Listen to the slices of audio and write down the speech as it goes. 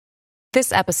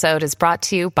This episode is brought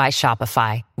to you by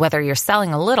Shopify. Whether you're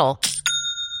selling a little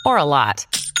or a lot,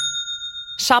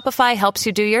 Shopify helps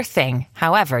you do your thing,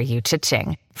 however you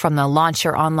cha-ching. From the launch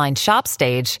your online shop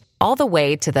stage, all the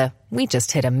way to the we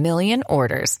just hit 1 million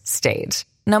orders stage.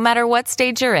 No matter what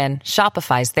stage you're in,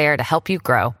 Shopify's there to help you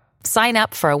grow. Sign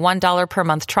up for a $1 per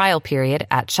month trial period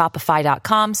at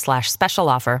shopify.com/special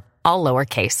offer, all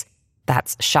lowercase.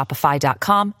 That's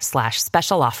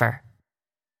shopify.com/special offer.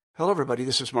 Hello, everybody.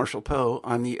 This is Marshall Poe.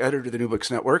 I'm the editor of the New Books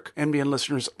Network. NBN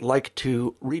listeners like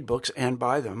to read books and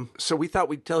buy them. So we thought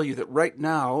we'd tell you that right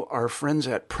now, our friends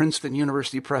at Princeton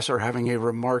University Press are having a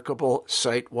remarkable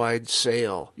site-wide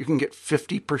sale. You can get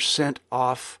 50%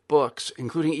 off books,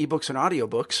 including ebooks and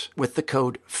audiobooks, with the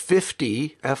code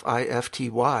 50,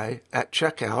 F-I-F-T-Y, at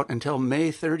checkout until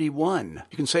May 31.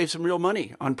 You can save some real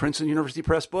money on Princeton University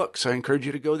Press books. I encourage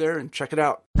you to go there and check it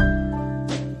out.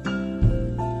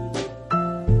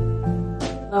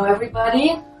 Hello,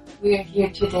 everybody. We are here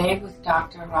today with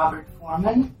Dr. Robert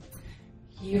Foreman.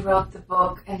 He wrote the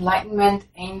book Enlightenment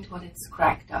Ain't What It's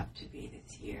Cracked Up to Be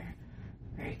this year.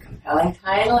 Very compelling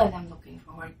title, and I'm looking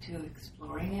forward to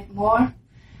exploring it more.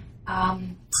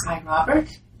 Hi,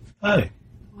 Robert. Hi.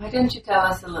 Why don't you tell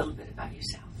us a little bit about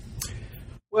yourself?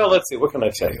 Well, let's see. What can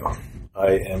I tell you?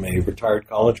 I am a retired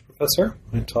college professor.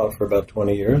 I taught for about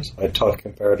 20 years. I taught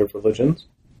comparative religions.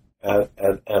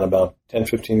 And about 10,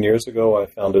 15 years ago, I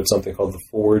founded something called the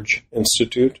Forge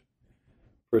Institute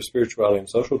for Spirituality and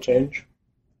Social Change.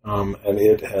 And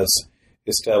it has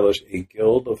established a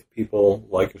guild of people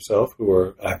like yourself who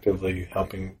are actively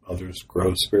helping others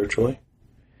grow spiritually.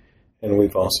 And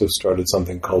we've also started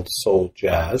something called Soul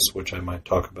Jazz, which I might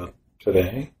talk about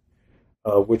today,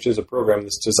 which is a program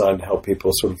that's designed to help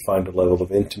people sort of find a level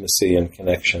of intimacy and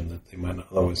connection that they might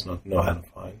not always not know how to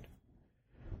find.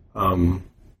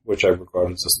 Which I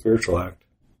regard as a spiritual act.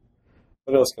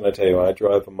 What else can I tell you? I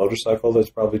drive a motorcycle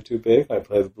that's probably too big. I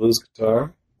play the blues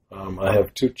guitar. I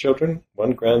have 2 children,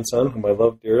 1 grandson whom I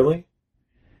love dearly,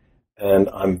 and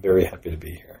I'm very happy to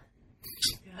be here.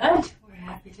 Good. We're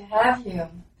happy to have you.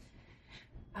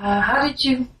 How did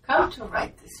you come to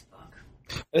write this book?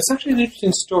 It's actually an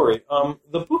interesting story.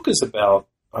 The book is about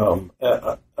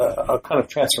a kind of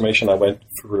transformation I went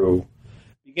through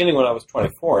beginning when I was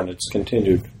 24, and it's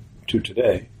continued to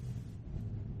today.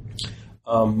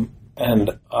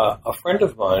 And a friend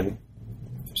of mine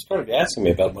started asking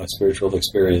me about my spiritual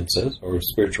experiences or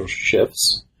spiritual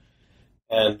shifts.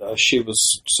 And she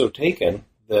was so taken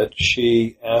that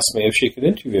she asked me if she could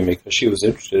interview me because she was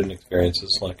interested in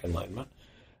experiences like enlightenment.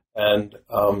 And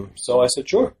so I said,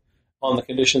 sure, on the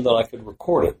condition that I could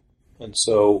record it. And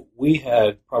so we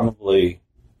had probably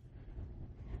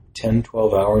 10,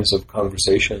 12 hours of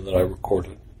conversation that I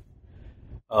recorded.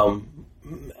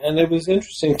 And it was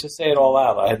interesting to say it all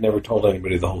out. I had never told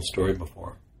anybody the whole story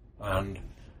before. And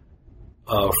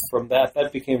from that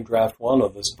became draft 1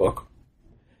 of this book.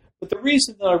 But the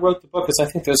reason that I wrote the book is I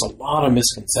think there's a lot of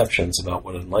misconceptions about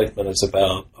what enlightenment is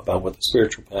about what the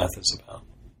spiritual path is about.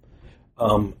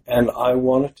 And I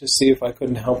wanted to see if I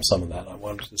couldn't help some of that. I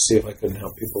wanted to see if I couldn't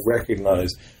help people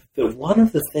recognize that one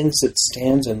of the things that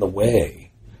stands in the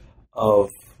way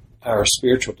of our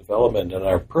spiritual development and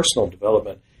our personal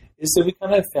development is that we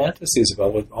kind of have fantasies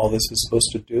about what all this is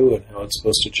supposed to do and how it's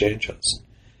supposed to change us.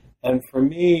 And for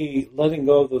me, letting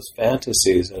go of those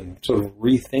fantasies and sort of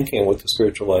rethinking what the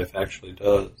spiritual life actually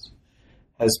does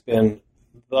has been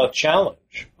the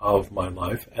challenge of my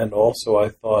life. And also I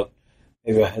thought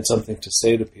maybe I had something to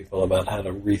say to people about how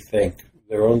to rethink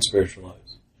their own spiritual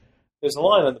lives. There's a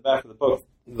line on the back of the book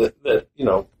that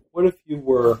what if you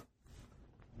were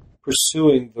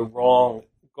pursuing the wrong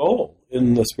goal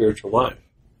in the spiritual life?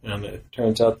 And it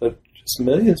turns out that just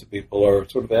millions of people are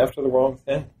sort of after the wrong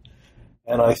thing.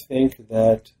 And I think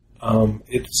that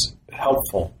it's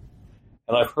helpful,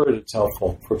 and I've heard it's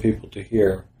helpful for people to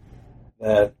hear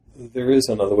that there is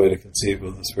another way to conceive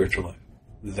of the spiritual life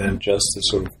than just the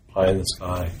sort of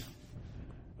pie-in-the-sky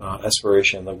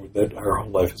aspiration that our whole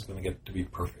life is going to get to be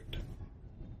perfect.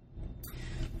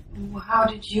 How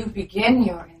did you begin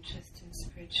your interest in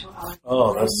spirituality?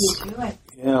 Oh, How did you do it?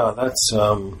 Yeah, that's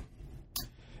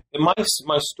in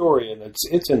my story, and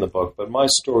it's in the book, but my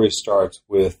story starts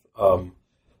with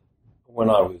when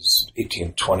I was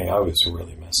 18, 20, I was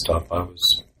really messed up. I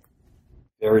was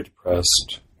very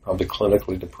depressed, probably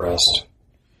clinically depressed.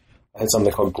 I had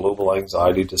something called global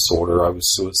anxiety disorder. I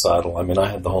was suicidal. I mean, I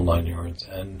had the whole 9 yards.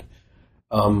 And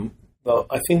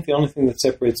I think the only thing that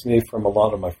separates me from a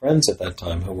lot of my friends at that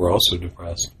time who were also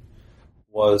depressed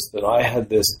was that I had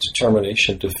this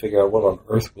determination to figure out what on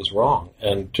earth was wrong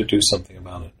and to do something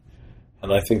about it.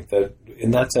 And I think that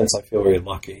in that sense, I feel very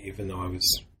lucky, even though I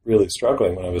was really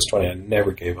struggling when I was 20, I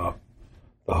never gave up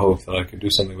the hope that I could do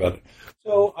something about it.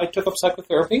 So I took up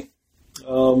psychotherapy,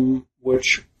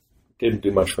 which didn't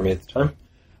do much for me at the time.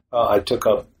 I took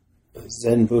up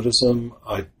Zen Buddhism.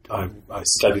 I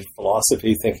studied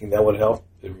philosophy thinking that would help.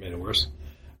 It made it worse.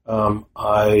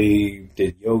 I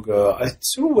did yoga. I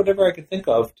sort of whatever I could think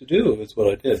of to do is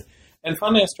what I did. And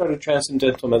finally I started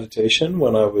transcendental meditation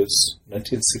when I was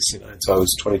 1969, so I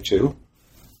was 22.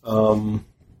 And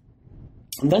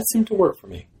that seemed to work for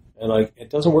me. And it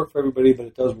doesn't work for everybody, but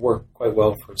it does work quite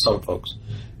well for some folks.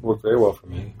 It worked very well for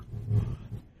me.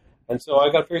 And so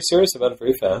I got very serious about it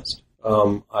very fast.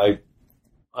 I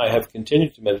have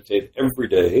continued to meditate every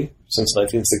day since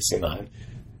 1969.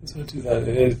 So I do that.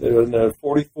 In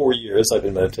 44 years I've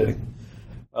been meditating.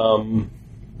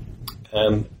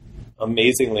 And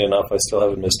amazingly enough, I still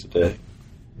haven't missed a day.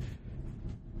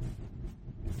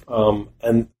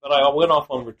 But I went off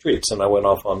on retreats, and I went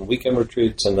off on weekend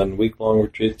retreats, and then week-long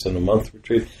retreats, and a month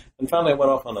retreat. And finally I went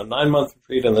off on a 9-month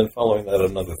retreat, and then following that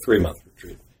another 3-month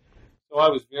retreat. So I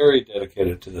was very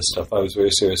dedicated to this stuff. I was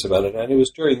very serious about it. And it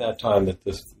was during that time that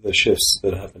the shifts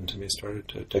that happened to me started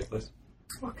to take place.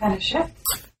 What kind of shift?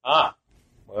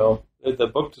 Well, the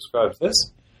book describes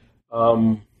this.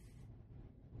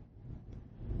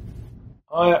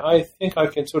 I think I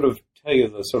can sort of tell you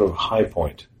the sort of high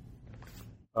point.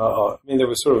 There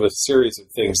was sort of a series of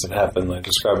things that happened that I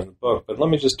describe in the book, but let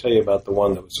me just tell you about the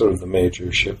one that was sort of the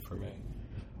major shift for me.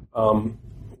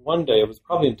 One day, it was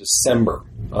probably in December,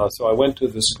 so I went to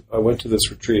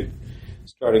this retreat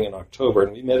starting in October,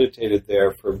 and we meditated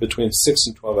there for between 6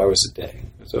 and 12 hours a day,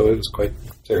 so it was quite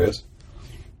serious.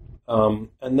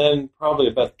 And then probably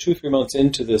about 2-3 months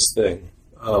into this thing,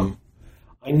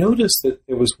 I noticed that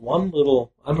there was one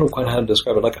little, I don't know quite how to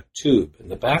describe it, like a tube in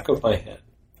the back of my head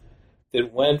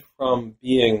that went from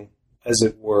being, as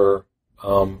it were,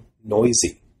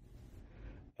 noisy,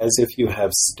 as if you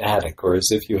have static, or as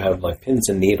if you have like pins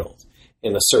and needles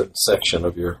in a certain section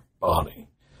of your body.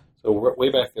 So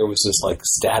way back there was this like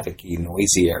staticky,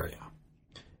 noisy area.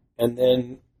 And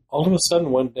then all of a sudden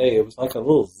one day it was like a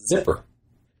little zipper.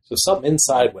 So something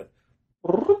inside went,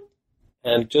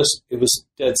 and it was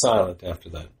dead silent after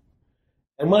that.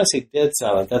 And when I say dead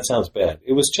silent, that sounds bad.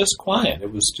 It was just quiet.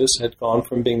 It was just had gone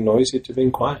from being noisy to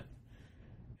being quiet.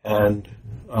 And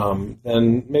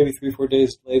then maybe 3-4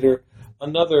 days later,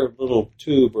 another little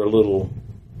tube or little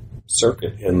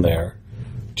circuit in there,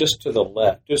 just to the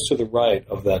left, just to the right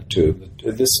of that tube.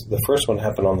 The first one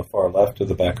happened on the far left of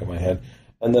the back of my head,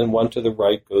 and then one to the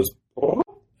right goes,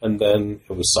 and then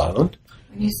it was silent.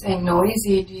 When you say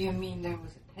noisy, do you mean there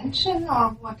was a tension,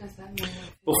 or what does that mean?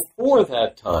 Before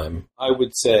that time, I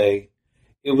would say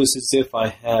it was as if I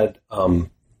had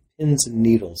pins and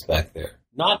needles back there.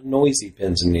 Not noisy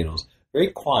pins and needles, very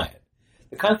quiet.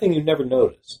 The kind of thing you'd never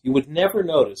notice. You would never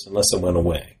notice unless it went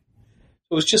away.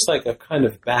 It was just like a kind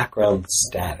of background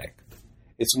static.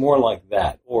 It's more like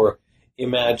that. Or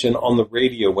imagine on the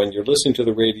radio, when you're listening to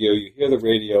the radio, you hear the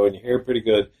radio and you hear it pretty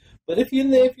good. But if you're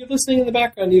listening in the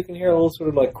background, you can hear a little sort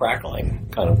of like crackling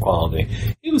kind of quality.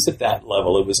 It was at that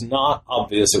level. It was not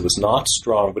obvious. It was not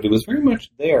strong, but it was very much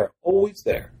there, always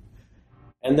there.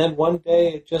 And then one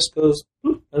day it just goes,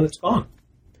 boop, and it's gone.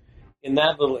 In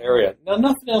that little area. Now,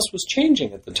 nothing else was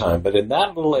changing at the time, but in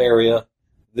that little area,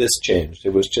 this changed.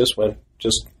 It was went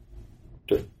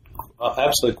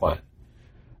absolutely quiet.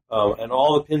 And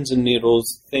all the pins and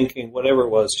needles, thinking, whatever it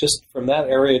was, just from that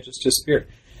area, just disappeared.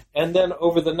 And then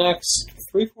over the next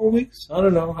 3-4 weeks, I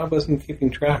don't know, I wasn't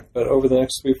keeping track, but over the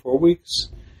next 3-4 weeks,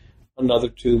 another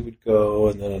tube would go,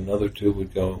 and then another tube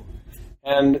would go.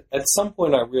 And at some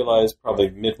point I realized, probably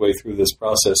midway through this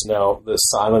process now, the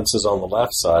silence is on the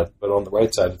left side, but on the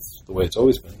right side it's the way it's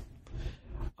always been.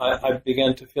 I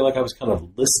began to feel like I was kind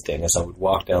of listening as I would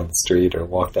walk down the street or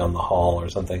walk down the hall or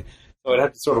something. So I'd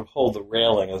have to sort of hold the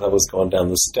railing as I was going down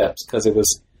the steps, because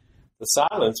the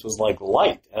silence was like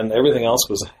light and everything else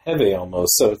was heavy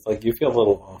almost. So it's like you feel a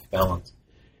little off balance.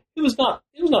 It was not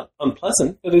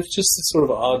unpleasant, but it's just this sort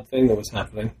of odd thing that was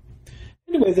happening.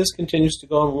 Anyway, this continues to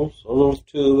go on a little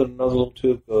tube, and another little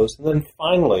tube goes. And then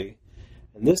finally,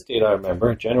 and this date I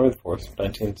remember, January 4th,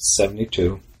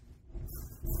 1972,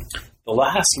 the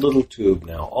last little tube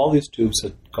now, all these tubes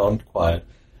had gone quiet,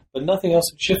 but nothing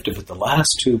else had shifted, but the last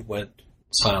tube went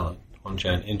silent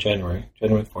in January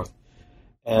 4th.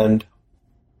 And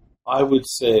I would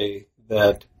say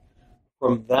that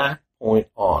from that point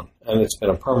on, and it's been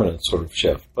a permanent sort of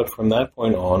shift, but from that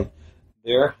point on,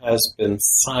 there has been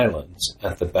silence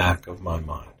at the back of my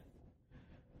mind.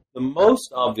 The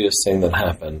most obvious thing that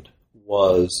happened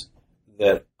was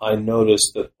that I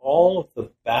noticed that all of the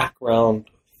background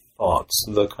thoughts,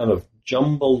 the kind of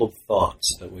jumble of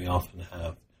thoughts that we often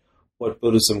have, what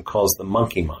Buddhism calls the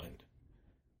monkey mind,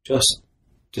 just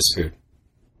disappeared.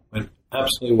 Went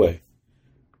absolutely away.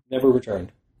 Never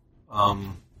returned.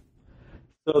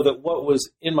 So that what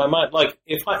was in my mind, like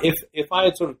if I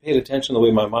had sort of paid attention to the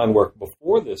way my mind worked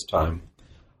before this time,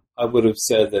 I would have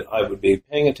said that I would be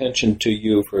paying attention to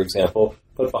you, for example,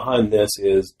 but behind this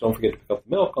is don't forget to pick up the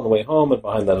milk on the way home, and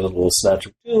behind that is a little snatch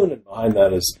of tune, and behind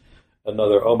that is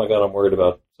another, oh my God, I'm worried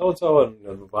about so-and-so,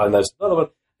 and behind that is another one.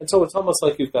 And so it's almost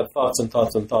like you've got thoughts and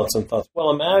thoughts and thoughts and thoughts.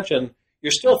 Well, imagine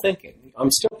you're still thinking.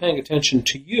 I'm still paying attention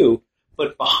to you,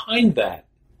 but behind that,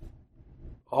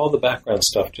 all the background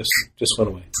stuff just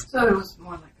went away. So it was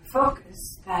more like a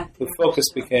focus. The focus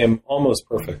became almost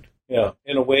perfect. Yeah,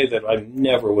 in a way that I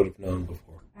never would have known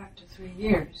before. After 3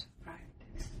 years of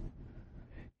practice.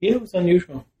 Yeah, it was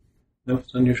unusual. It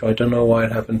was unusual. I don't know why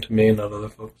it happened to me and not other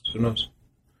folks. Who knows?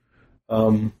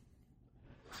 So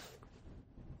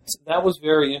that was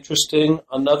very interesting.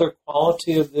 Another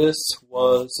quality of this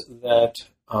was that,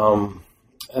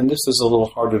 and this is a little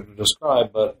harder to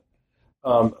describe, but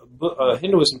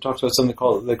Hinduism talks about something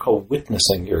they call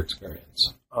witnessing your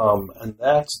experience. And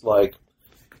that's like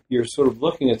you're sort of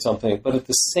looking at something, but at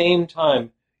the same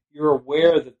time, you're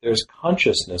aware that there's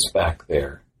consciousness back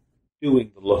there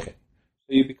doing the looking.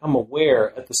 So you become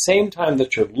aware at the same time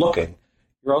that you're looking,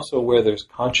 you're also aware there's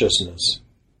consciousness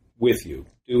with you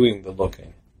doing the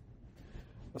looking.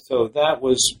 So that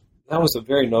was a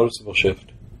very noticeable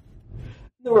shift.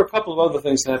 There were a couple of other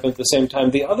things that happened at the same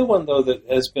time. The other one, though, that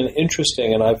has been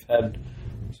interesting, and I've had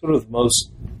sort of the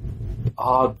most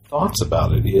odd thoughts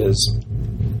about it, is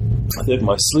that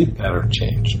my sleep pattern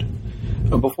changed.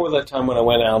 Before that time when I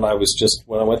went out,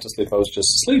 when I went to sleep, I was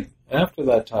just asleep. After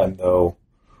that time, though,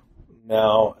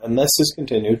 now, and this has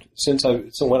continued,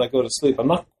 so when I go to sleep, I'm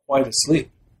not quite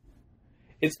asleep.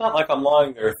 It's not like I'm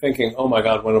lying there thinking, oh my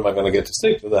God, when am I going to get to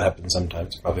sleep? So that happens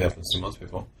sometimes. It probably happens to most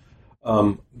people.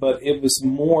 But it was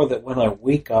more that when I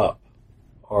wake up,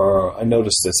 or I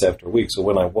noticed this after a week, so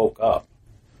when I woke up,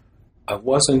 I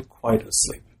wasn't quite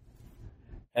asleep.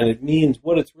 And it means,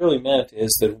 what it's really meant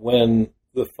is that when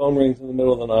the phone rings in the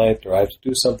middle of the night, or I have to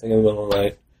do something in the middle of the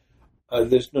night,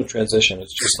 there's no transition.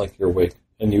 It's just like you're awake,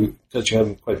 because you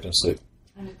haven't quite been asleep.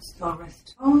 And it's still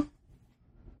restful?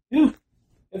 Yeah.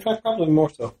 In fact, probably more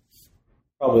so.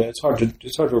 Probably. It's hard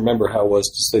to remember how it was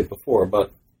to sleep before,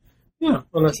 but yeah,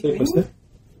 when I sleep, I sleep.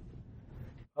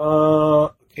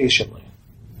 Occasionally.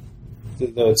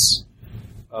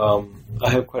 I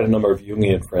have quite a number of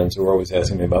Jungian friends who are always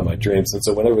asking me about my dreams, and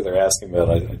so whenever they're asking me that,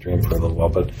 I dream for a little while,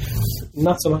 but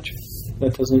not so much.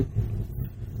 That doesn't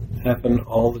happen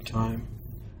all the time.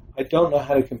 I don't know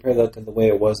how to compare that to the way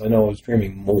it was. I know I was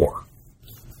dreaming more.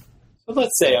 So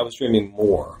let's say I was dreaming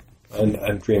more,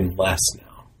 and dream less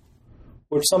now,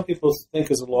 which some people think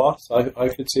is a loss. I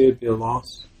could see it'd be a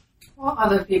loss. Well,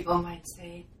 other people might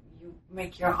say you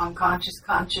make your unconscious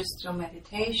conscious through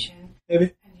meditation.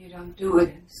 Maybe. And you don't do it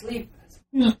in sleep.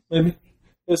 Yeah, maybe.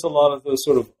 There's a lot of those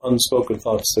sort of unspoken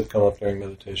thoughts that come up during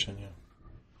meditation,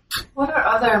 yeah. What are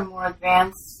other more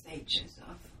advanced stages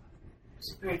of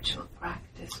spiritual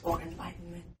practice or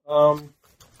enlightenment?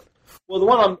 Well, the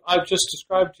one I've just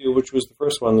described to you, which was the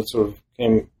first one that sort of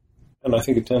came, and I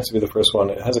think it tends to be the first one,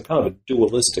 it has a kind of a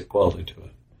dualistic quality to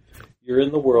it. You're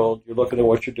in the world, you're looking at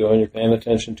what you're doing, you're paying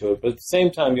attention to it, but at the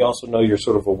same time you also know you're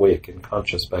sort of awake and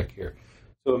conscious back here.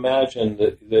 So imagine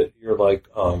that you're like,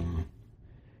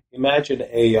 imagine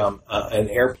an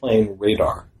airplane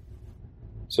radar.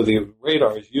 So the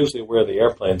radar is usually aware the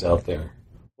airplane's out there.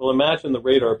 Well, imagine the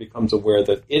radar becomes aware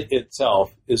that it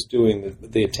itself is doing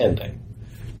the attending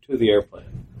to the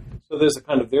airplane. So there's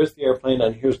the airplane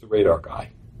and here's the radar guy.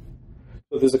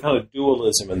 So there's a kind of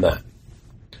dualism in that.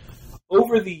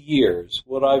 Over the years,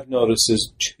 what I've noticed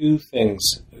is two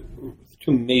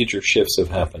major shifts have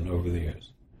happened over the years.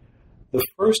 The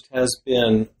first has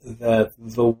been that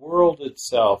the world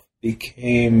itself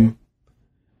became,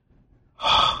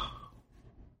 I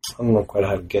don't know quite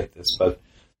how to get this, but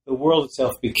the world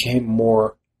itself became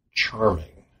more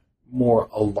charming, more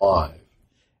alive,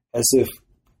 as if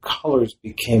colors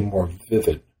became more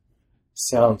vivid,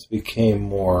 sounds became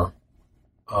more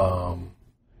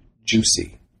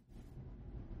juicy.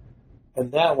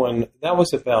 And that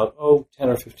was about, 10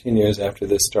 or 15 years after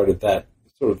this started, that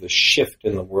sort of the shift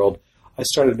in the world. I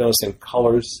started noticing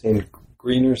colors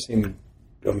greener seemed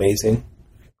amazing.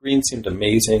 Green seemed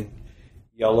amazing.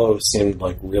 Yellow seemed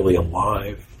like really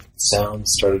alive.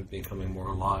 Sounds started becoming more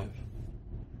alive.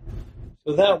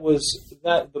 So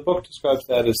the book describes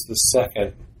that as the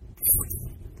second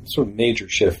sort of major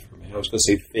shift for me. I was going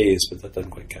to say phase, but that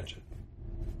doesn't quite catch it.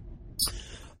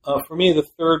 For me, the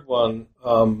third one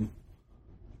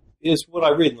is what I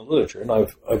read in the literature, and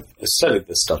I've studied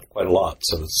this stuff quite a lot,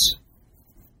 so it's,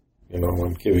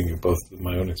 I'm giving you both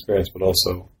my own experience, but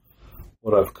also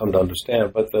what I've come to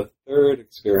understand. But the third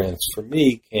experience for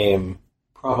me came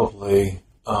probably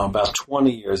about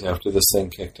 20 years after this thing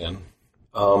kicked in.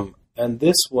 And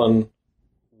this one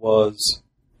was,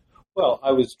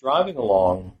 I was driving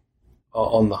along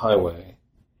on the highway,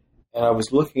 and I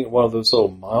was looking at one of those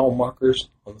little mile markers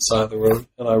on the side of the road,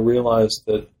 and I realized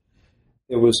that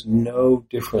there was no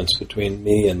difference between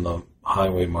me and the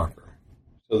highway marker.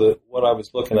 So that what I was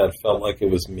looking at felt like it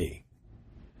was me.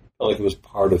 Felt like it was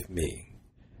part of me.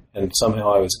 And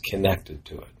somehow I was connected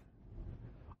to it.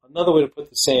 Another way to put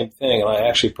the same thing, and I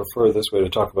actually prefer this way to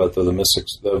talk about, though the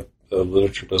mystics, the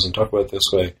literature doesn't talk about it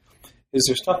this way, is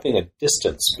there's something, a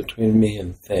distance between me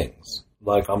and things.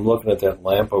 Like I'm looking at that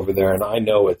lamp over there, and I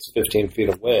know it's 15 feet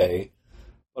away,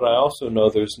 but I also know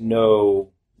there's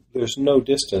no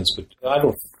distance, but I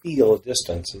don't feel a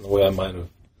distance in the way I might have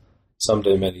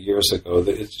someday many years ago.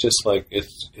 It's just like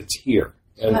it's here.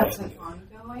 So that's an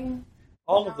ongoing?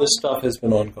 All of this stuff has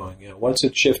been ongoing, yeah. Once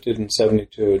it shifted in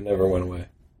 72, it never went away.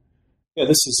 Yeah,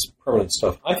 this is permanent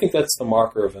stuff. I think that's the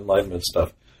marker of enlightenment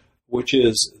stuff, which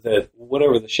is that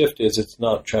whatever the shift is, it's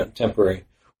not temporary.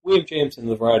 William James, in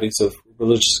the Varieties of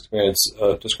Religious Experience,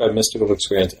 described mystical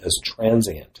experience as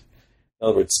transient. In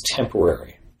other words,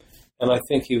 temporary. And I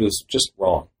think he was just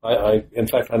wrong. In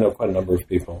fact, I know quite a number of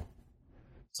people.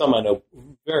 Some I know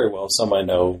very well, some I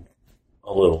know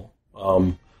a little.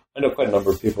 I know quite a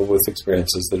number of people with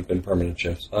experiences that have been permanent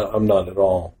shifts. I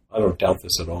don't doubt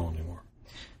this at all anymore.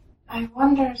 I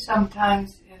wonder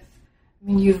sometimes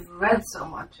you've read so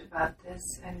much about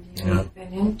this and you've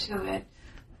been into it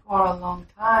for a long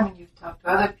time and you've talked to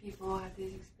other people who had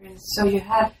these experiences. So you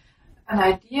had an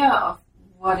idea of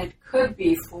what it could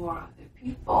be for other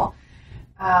people.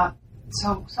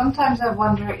 So sometimes I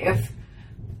wonder if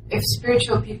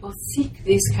spiritual people seek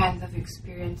these kinds of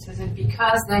experiences, and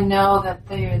because they know that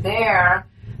they are there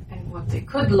and what they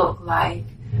could look like,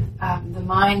 the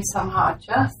mind somehow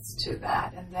adjusts to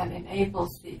that and then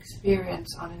enables the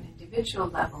experience on an individual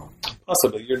level.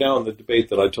 Possibly. You're now in the debate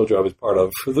that I told you I was part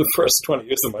of for the first 20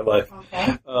 years of my life.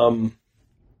 Okay.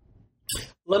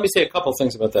 Let me say a couple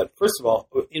things about that. First of all,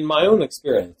 in my own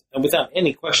experience, and without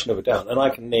any question of a doubt, and I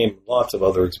can name lots of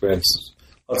other experiences,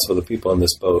 lots of other people in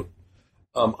this boat,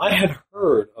 I had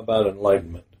heard about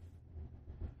enlightenment.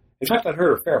 In fact, I'd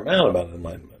heard a fair amount about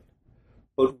enlightenment.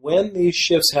 But when these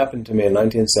shifts happened to me in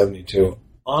 1972,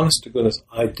 honest to goodness,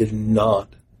 I did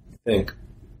not think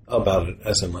about it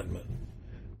as enlightenment.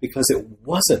 Because it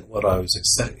wasn't what I was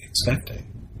expecting.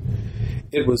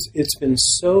 It's been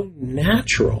so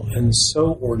natural and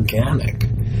so organic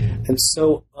and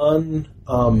so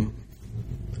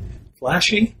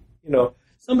flashy.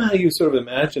 Somehow you sort of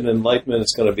imagine enlightenment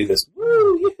is going to be this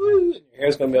woo, yoo-hoo, and your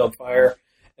hair's going to be on fire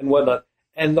and whatnot.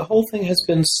 And the whole thing has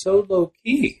been so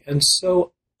low-key and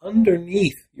so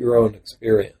underneath your own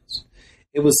experience.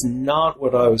 It was not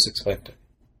what I was expecting.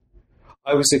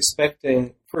 I was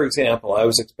expecting, for example,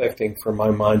 for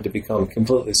my mind to become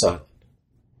completely silent.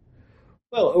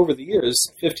 Well, over the years,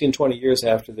 15, 20 years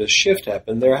after this shift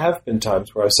happened, there have been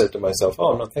times where I said to myself,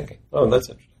 I'm not thinking. Oh, that's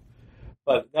interesting.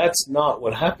 But that's not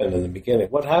what happened in the beginning.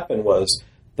 What happened was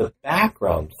the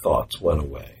background thoughts went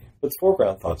away, but the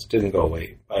foreground thoughts didn't go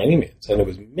away by any means. And it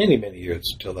was many, many years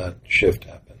until that shift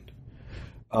happened.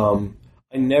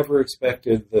 I never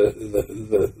expected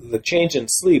the change in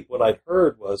sleep. What I'd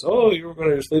heard was,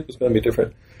 your sleep was going to be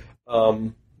different.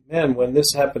 When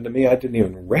this happened to me, I didn't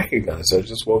even recognize it. I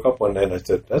just woke up one day and I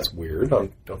said, that's weird. I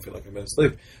don't feel like I'm in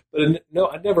sleep. But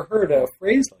I'd never heard a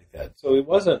phrase like that. So it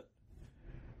wasn't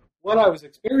what I was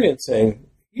experiencing.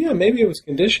 Yeah, maybe it was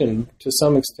conditioned to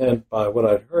some extent by what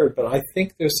I'd heard, but I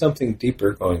think there's something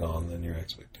deeper going on than your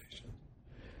expectation.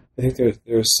 I think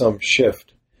there's some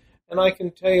shift. And I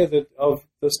can tell you that of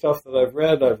the stuff that I've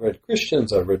read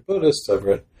Christians, I've read Buddhists, I've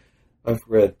read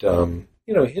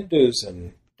Hindus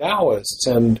and Taoists,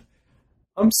 and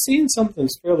I'm seeing something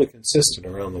that's fairly consistent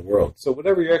around the world. So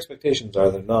whatever your expectations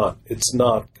are, it's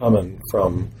not coming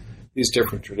from these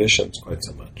different traditions quite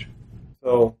so much.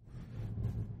 So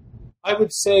I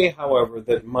would say, however,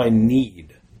 that my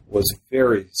need was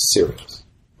very serious.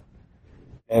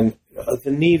 And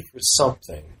the need for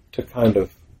something to kind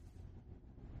of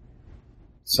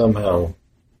somehow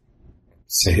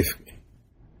save me.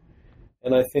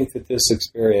 And I think that this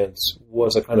experience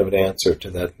was a kind of an answer to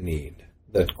that need,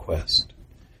 that quest.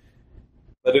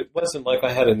 But it wasn't like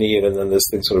I had a need and then this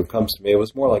thing sort of comes to me. It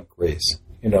was more like grace.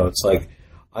 It's like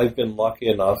I've been lucky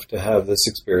enough to have this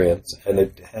experience, and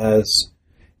it has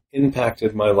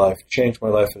impacted my life, changed my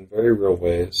life in very real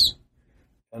ways.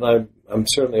 And I'm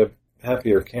certainly a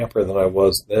happier camper than I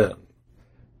was then.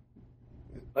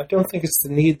 I don't think it's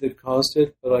the need that caused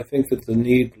it, but I think that the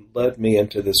need led me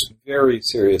into this very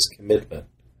serious commitment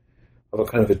of a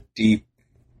kind of a deep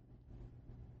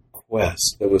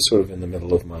quest that was sort of in the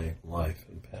middle of my life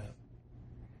and path.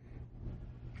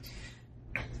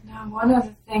 Now, one of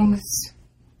the things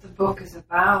the book is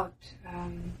about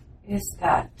is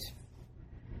that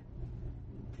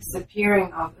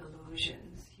disappearing of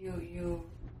illusions. You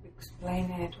explain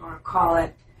it or call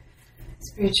it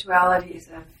spirituality is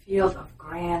a field of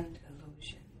grand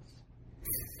illusions.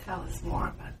 Tell us more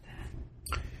about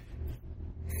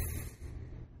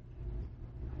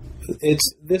that.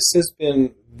 This has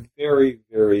been very,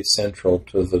 very central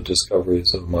to the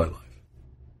discoveries of my life.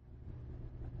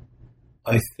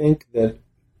 I think that,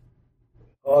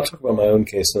 I'll talk about my own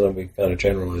case and then we kind of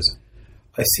generalize.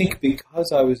 I think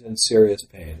because I was in serious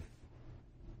pain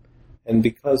and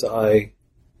because I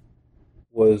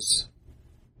was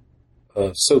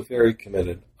so very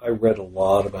committed, I read a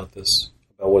lot about this,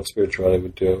 about what spirituality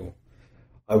would do.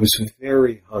 I was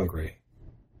very hungry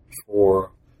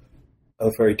for a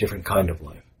very different kind of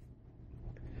life.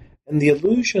 And the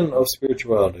illusion of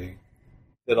spirituality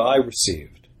that I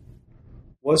received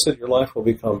was that your life will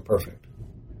become perfect.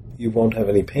 You won't have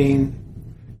any pain.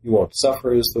 You won't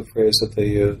suffer, is the phrase that they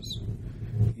use.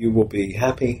 You will be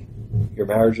happy. Your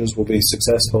marriages will be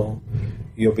successful.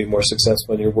 You'll be more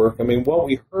successful in your work. I mean, what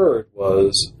we heard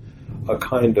was a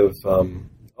kind of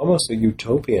almost a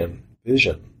utopian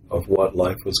vision of what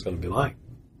life was going to be like.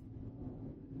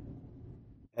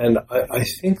 And I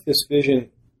think this vision,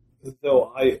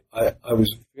 though I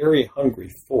was very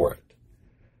hungry for it,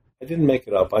 I didn't make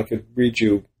it up. I could read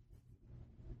you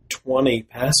 20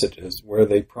 passages where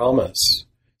they promise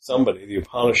somebody, the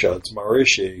Upanishads,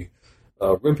 Maharishi,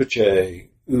 Rinpoche,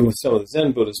 some of the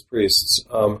Zen Buddhist priests,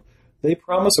 they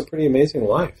promise a pretty amazing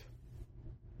life.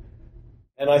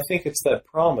 And I think it's that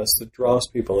promise that draws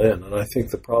people in. And I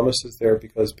think the promise is there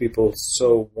because people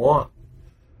so want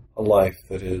a life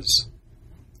that is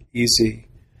easy,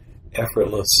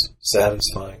 effortless,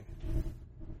 satisfying.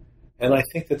 And I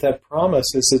think that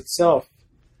promise is itself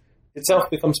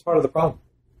becomes part of the problem.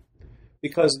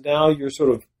 Because now you're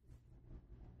sort of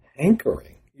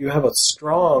hankering. You have a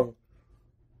strong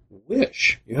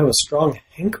wish. You have a strong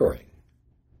hankering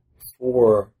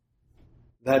for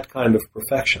that kind of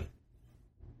perfection.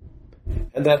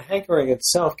 And that hankering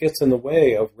itself gets in the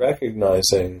way of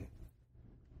recognizing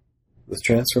the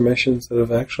transformations that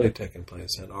have actually taken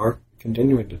place and are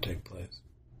continuing to take place.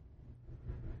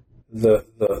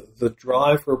 The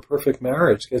drive for a perfect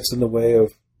marriage gets in the way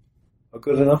of a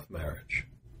good enough marriage.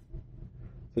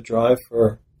 The drive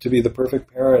to be the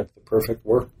perfect parent, the perfect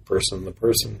work person,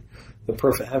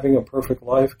 having a perfect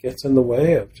life gets in the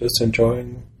way of just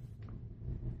enjoying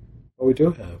what we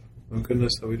do have, the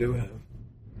goodness that we do have.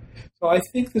 So I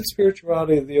think that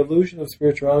spirituality, the illusion of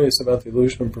spirituality is about the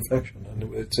illusion of perfection,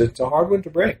 and it's a hard one to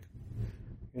break.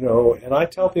 And I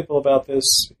tell people about this,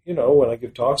 when I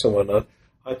give talks and whatnot,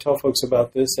 I tell folks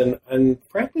about this, and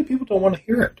frankly, people don't want to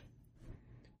hear it.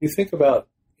 You think about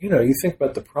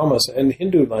the promise in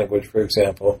Hindu language, for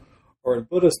example, or in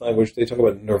Buddhist language, they talk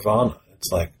about nirvana.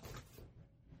 It's like,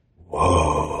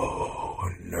 whoa,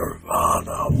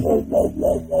 nirvana, whoa, whoa,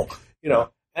 whoa, whoa.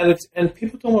 And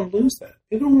people don't want to lose that.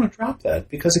 People don't want to drop that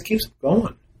because it keeps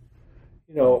going.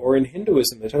 Or in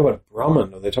Hinduism, they talk about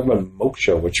Brahman, or they talk about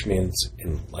moksha, which means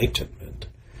enlightenment.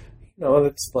 And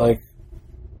it's like,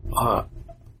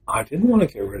 I didn't want to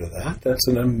get rid of that. That's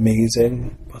an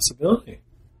amazing possibility.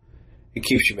 It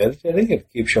keeps you meditating. It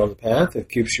keeps you on the path. It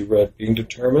keeps you being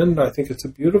determined. I think it's a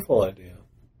beautiful idea.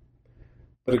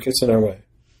 But it gets in our way.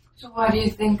 So why do you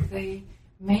think they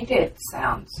made it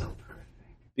sound so perfect?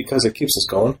 Because it keeps us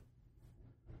going.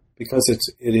 Because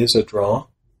it is a draw.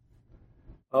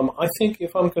 I think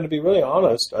if I'm going to be really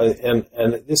honest, and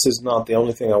this is not the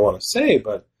only thing I want to say,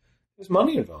 but there's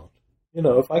money involved.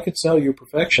 If I could sell you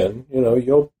perfection,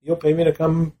 you'll pay me to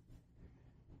come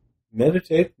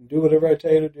meditate and do whatever I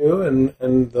tell you to do,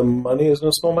 and the money is no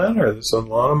small matter. There's a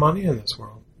lot of money in this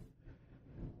world.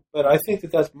 But I think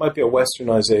that might be a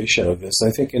westernization of this.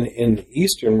 I think in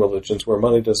Eastern religions where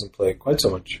money doesn't play quite so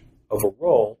much of a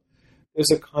role,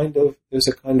 there's a kind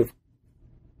of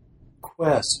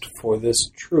quest for this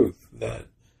truth that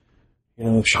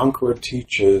Shankara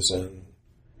teaches and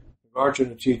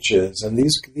Arjuna teaches, and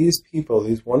these people,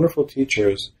 these wonderful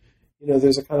teachers,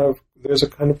 there's a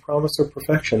kind of promise of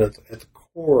perfection at the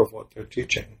core of what they're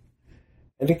teaching,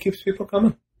 and it keeps people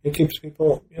coming. It keeps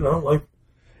people,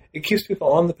 It keeps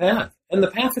people on the path. And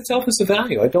the path itself is a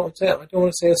value. I don't want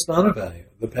to say it's not a value.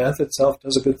 The path itself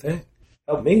does a good thing.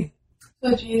 Help me.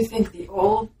 So do you think the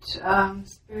old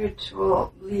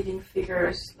spiritual leading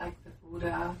figures like the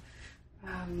Buddha,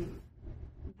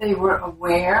 they were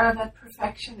aware that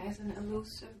perfection is an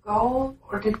elusive goal,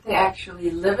 or did they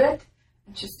actually live it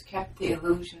and just kept the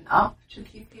illusion up to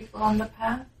keep people on the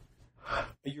path?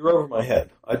 You're over my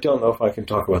head. I don't know if I can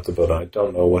talk about the Buddha. I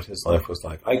don't know what his life was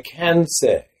like. I can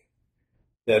say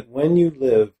that when you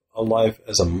live a life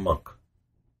as a monk,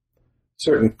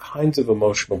 certain kinds of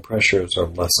emotional pressures are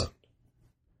lessened.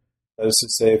 That is to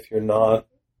say, if you're not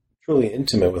truly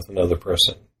intimate with another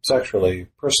person, sexually,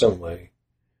 personally,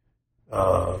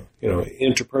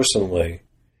 interpersonally,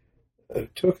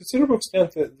 to a considerable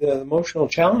extent, the emotional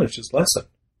challenge is lessened.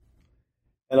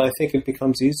 And I think it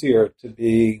becomes easier to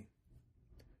be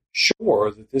sure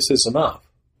that this is enough,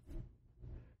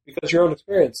 because your own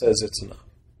experience says it's enough.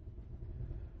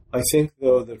 I think,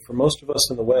 though, that for most of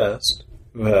us in the West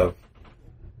who have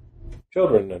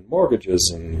children and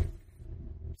mortgages and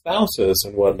spouses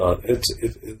and whatnot,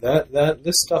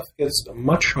 this stuff gets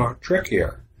much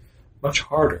trickier, much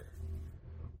harder.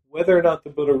 Whether or not the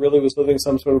Buddha really was living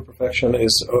some sort of perfection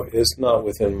is not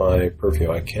within my purview.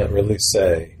 I can't really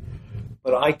say.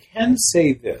 But I can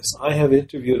say this. I have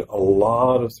interviewed a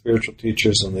lot of spiritual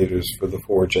teachers and leaders for the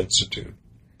Forge Institute.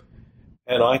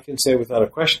 And I can say without a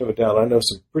question of a doubt, I know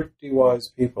some pretty wise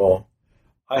people.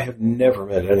 I have never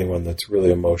met anyone that's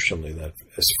really emotionally that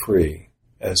as free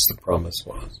as the promise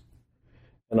was.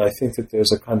 And I think that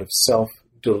there's a kind of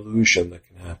self-delusion that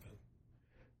can happen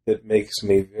that makes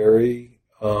me very,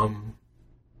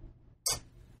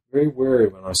 very wary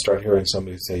when I start hearing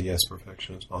somebody say, yes,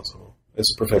 perfection is possible.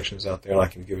 Perfection is out there and I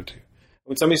can give it to you.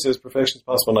 When somebody says perfection is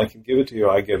possible and I can give it to you,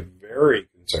 I get very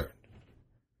concerned.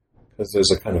 Because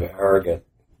there's a kind of arrogant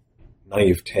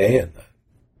naivete in that.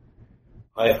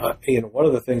 One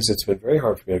of the things that's been very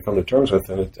hard for me to come to terms with,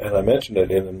 and I mentioned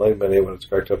it in Enlightenment, what it's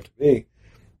cracked up to be,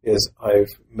 is I've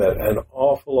met an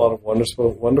awful lot of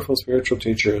wonderful spiritual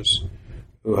teachers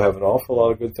who have an awful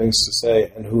lot of good things to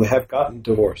say and who have gotten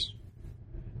divorced.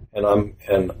 And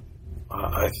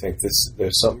I think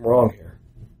there's something wrong here.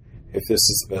 If this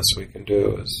is the best we can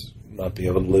do, is not be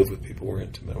able to live with people we're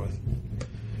intimate with.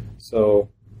 So,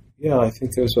 yeah, I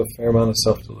think there's a fair amount of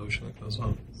self-delusion that goes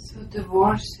on. So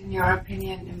divorce, in your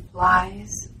opinion,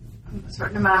 implies a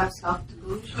certain amount of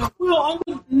self-delusion? Well,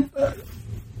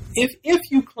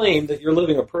 if you claim that you're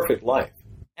living a perfect life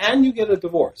and you get a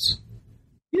divorce,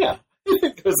 yeah,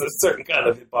 there's a certain kind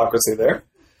of hypocrisy there.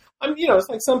 It's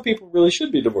like some people really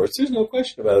should be divorced. There's no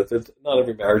question about it. That not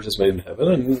every marriage is made in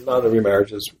heaven, and not every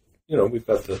marriage is, we've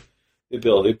got the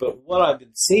ability. But what I've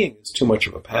been seeing is too much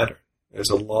of a pattern. There's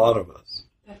a lot of us.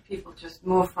 That people just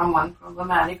move from one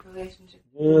problematic relationship to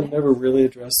the next. Never really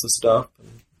address the stuff.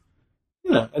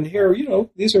 And here,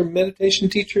 these are meditation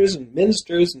teachers and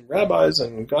ministers and rabbis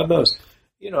and God knows,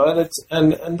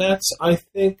 and that's, I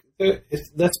think,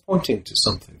 that's pointing to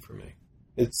something for me.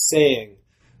 It's saying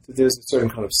that there's a certain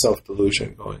kind of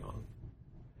self-delusion going on.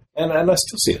 And I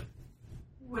still see it.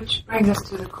 Which brings us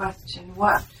to the question,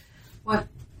 what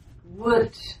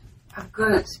would a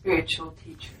good spiritual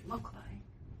teacher look like?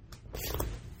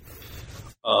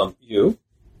 You.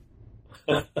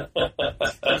 That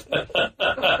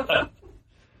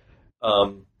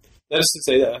is to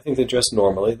say that I think they dress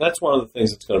normally. That's one of the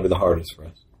things that's going to be the hardest for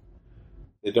us.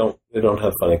 They don't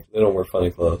wear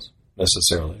funny clothes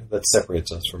necessarily. That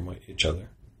separates us from each other.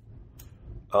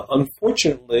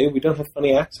 Unfortunately, we don't have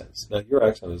funny accents. Now, your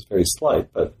accent is very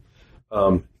slight, but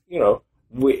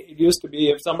it used to be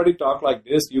if somebody talked like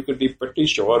this, you could be pretty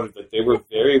sure that they were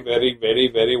very, very, very,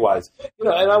 very wise. And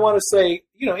I want to say,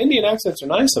 Indian accents are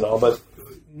nice and all, but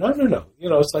no.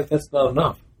 It's like that's not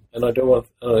enough. And I don't want.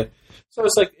 So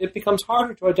it's like it becomes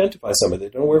harder to identify somebody.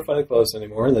 They don't wear funny clothes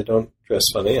anymore, and they don't dress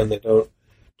funny, and they don't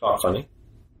talk funny.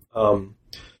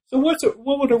 So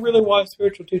what would a really wise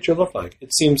spiritual teacher look like?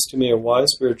 It seems to me a wise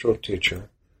spiritual teacher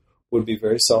would be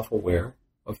very self-aware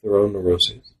of their own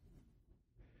neuroses.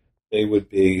 They would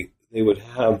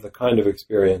have the kind of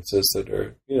experiences that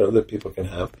are, that people can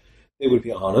have. They would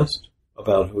be honest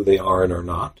about who they are and are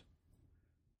not.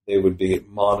 They would be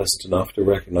modest enough to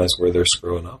recognize where they're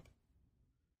screwing up.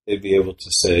 They'd be able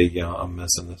to say, yeah, I'm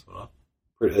messing this one up,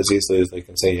 as easily as they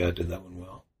can say, yeah, I did that one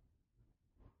well.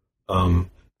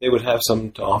 They would have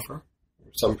something to offer,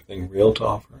 something real to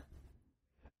offer.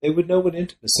 They would know what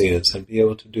intimacy is and be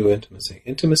able to do intimacy.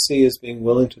 Intimacy is being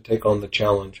willing to take on the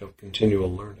challenge of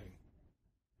continual learning.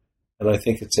 And I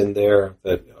think it's in there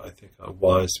that I think a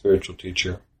wise spiritual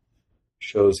teacher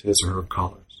shows his or her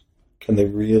colors. Can they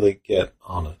really get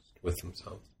honest with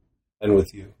themselves? and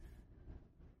with you?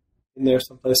 In there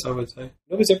someplace, I would say.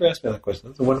 Nobody's ever asked me that question.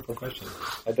 That's a wonderful question.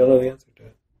 I don't know the answer to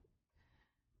it.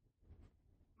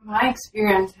 My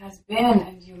experience has been,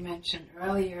 and you mentioned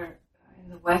earlier, in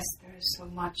the West there is so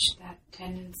much that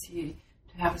tendency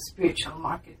to have a spiritual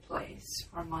marketplace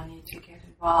for money to get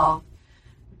involved,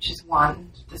 which is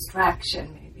one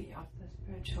distraction maybe of the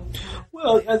spiritual path.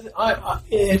 Well,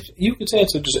 you could say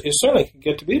it certainly can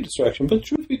get to be a distraction, but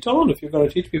truth be told, if you're going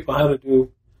to teach people how to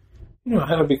do,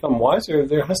 how to become wiser,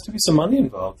 there has to be some money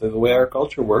involved. The way our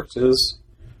culture works is,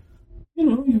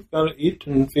 you've got to eat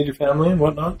and feed your family and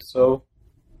whatnot, so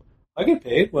I get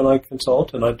paid when I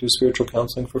consult and I do spiritual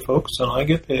counseling for folks, and I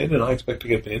get paid and I expect to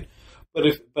get paid. But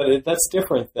that's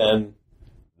different than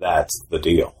that's the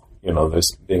deal. There's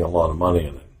being a lot of money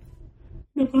in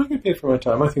it. But I get paid for my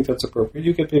time. I think that's appropriate.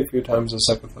 You get paid for your time as a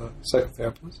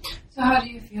psychotherapist. So how do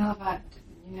you feel about,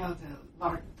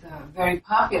 the very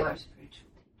popular spiritual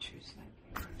teachers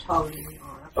like Tolle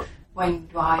or Wayne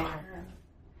Dwyer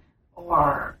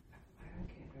or, I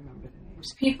can't remember the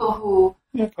names, people who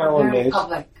are very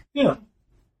public. Yeah,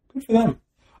 good for them.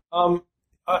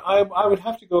 I would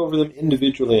have to go over them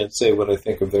individually and say what I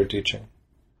think of their teaching.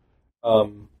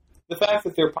 The fact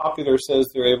that they're popular says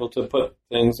they're able to put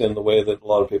things in the way that a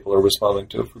lot of people are responding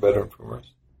to, for better and for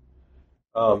worse.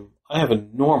 I have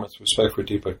enormous respect for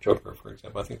Deepak Chopra, for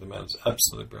example. I think the man is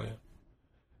absolutely brilliant.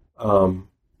 And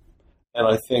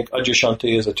I think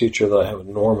Adyashanti is a teacher that I have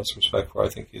enormous respect for. I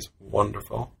think he's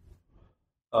wonderful.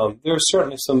 There are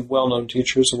certainly some well-known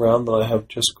teachers around that I have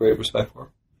just great respect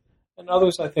for. And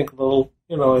others I think a little,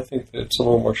 I think that it's a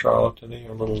little more charlatan-y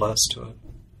or a little less to it.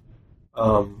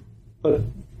 But,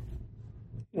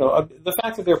 the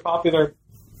fact that they're popular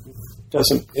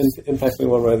doesn't impact me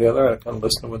one way or the other. I kind of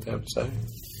listen to what they have to say.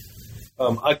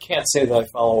 I can't say that I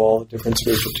follow all the different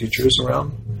spiritual teachers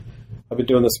around. I've been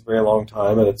doing this a very long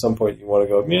time, and at some point you want to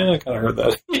go, I kind of heard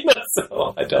that.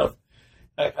 So I don't.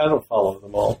 I don't follow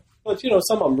them all. But,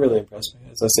 some of them really impress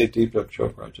me. As I say, Deepak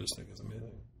Chopra, I just think is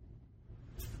amazing.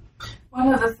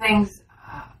 One of the things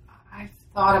I've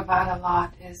thought about a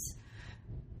lot is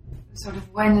sort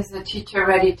of when is a teacher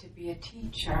ready to be a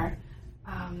teacher?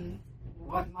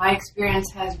 What my experience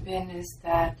has been is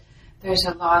that there's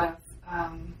a lot of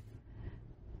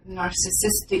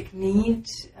narcissistic need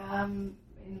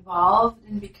involved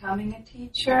in becoming a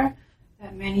teacher,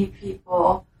 that many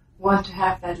people want to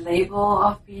have that label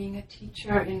of being a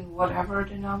teacher in whatever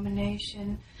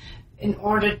denomination in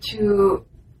order to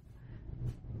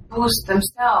boost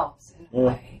themselves in a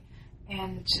way,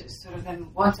 and to sort of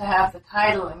then once I have the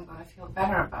title, I'm going to feel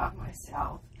better about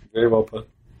myself. Very well put.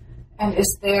 And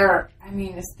is there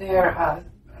a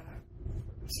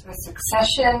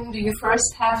succession? Do you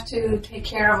first have to take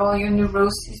care of all your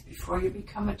neuroses before you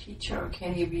become a teacher, or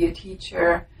can you be a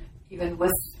teacher even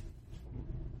with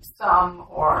some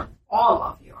or all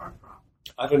of your problems?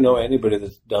 I don't know anybody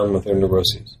that's done with their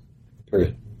neuroses,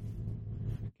 period.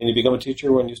 Can you become a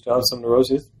teacher when you still have some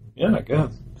neuroses? Yeah, I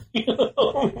guess. We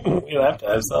have to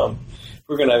have some. If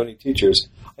we're going to have any teachers.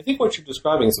 I think what you're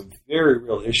describing is a very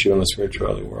real issue in the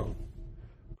spirituality world.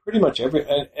 Pretty much every,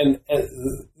 and this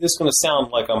is going to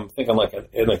sound like I'm thinking like an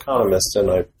economist,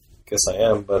 and I guess I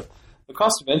am, but the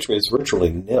cost of entry is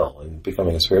virtually nil in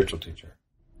becoming a spiritual teacher.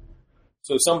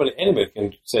 So anybody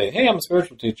can say, hey, I'm a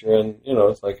spiritual teacher, and,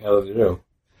 it's like, how do you do?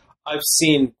 I've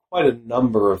seen quite a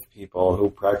number of people who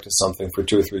practice something for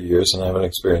 2 or 3 years and have an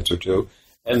experience or two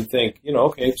and think,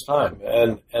 okay, it's time.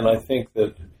 And I think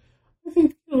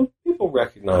people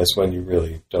recognize when you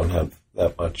really don't have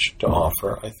that much to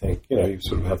offer. I think, you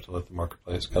sort of have to let the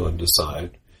marketplace kind of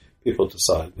decide. People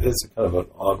decide. It's kind of an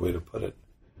odd way to put it.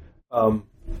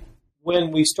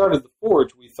 When we started the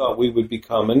Forge, we thought we would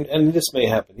become, and this may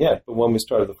happen yet, but when we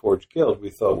started the Forge Guild, we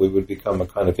thought we would become a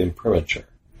kind of imprimatur.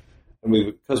 And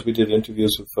because we did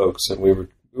interviews with folks, and we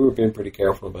were being pretty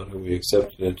careful about who we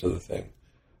accepted into the thing.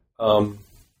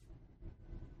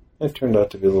 It turned out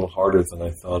to be a little harder than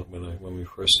I thought when we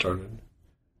first started.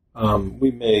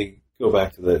 We may go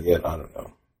back to that yet. I don't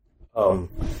know.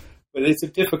 But it's a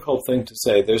difficult thing to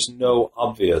say. There's no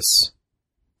obvious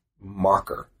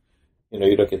marker.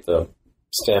 You don't get the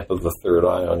stamp of the third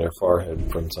eye on your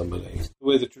forehead from somebody. The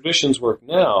way the traditions work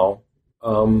now,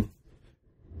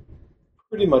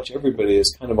 pretty much everybody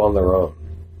is kind of on their own.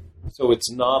 So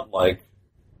it's not like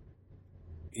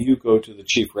you go to the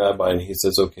chief rabbi and he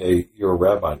says, okay, you're a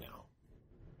rabbi now.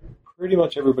 Pretty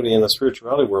much everybody in the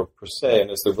spirituality world per se,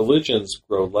 and as the religions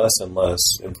grow less and less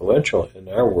influential in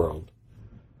our world,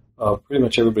 pretty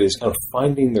much everybody is kind of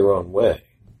finding their own way.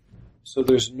 So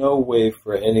there's no way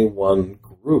for any one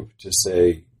group to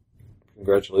say,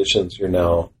 congratulations, you're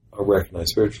now a recognized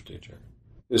spiritual teacher.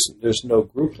 There's no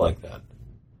group like that.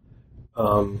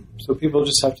 So people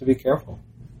just have to be careful,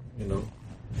 you know.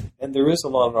 And there is a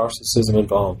lot of narcissism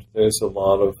involved. There's a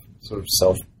lot of sort of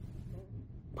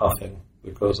self-puffing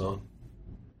that goes on.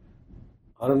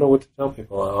 I don't know what to tell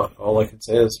people. All I can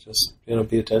say is just, you know,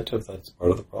 be attentive. That's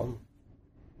part of the problem.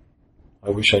 I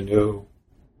wish I knew,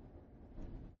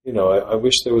 you know, I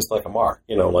wish there was like a mark,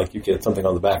 you know, like you get something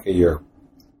on the back of your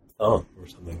thumb or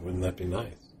something. Wouldn't that be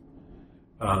nice?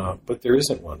 But there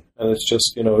isn't one. And it's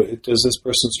just, you know, does this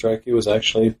person strike you as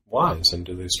actually wise? And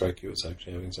do they strike you as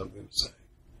actually having something to say?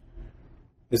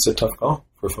 It's a tough call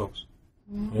for folks.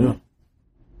 Mm-hmm. Yeah.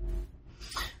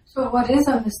 So what is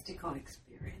a mystical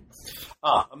experience?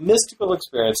 A mystical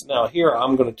experience. Now here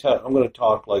I'm going to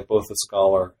talk like both a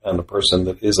scholar and a person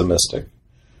that is a mystic.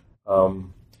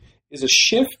 Is a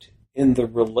shift in the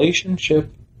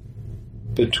relationship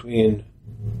between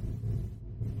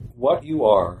what you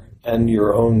are and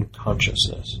your own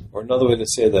consciousness. Or another way to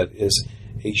say that is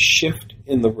a shift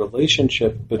in the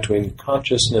relationship between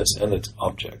consciousness and its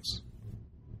objects.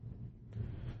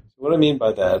 What I mean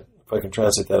by that, if I can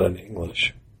translate that into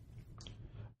English,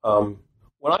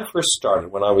 when I first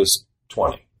started, when I was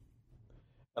 20,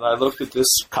 and I looked at this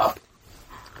cup,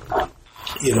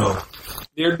 you know,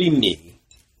 there'd be me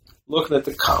looking at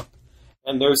the cup,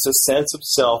 and there's a sense of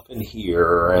self in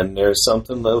here, and there's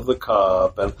something of the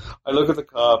cup, and I look at the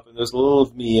cup, and there's a little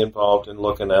of me involved in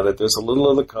looking at it, there's a little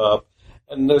of the cup,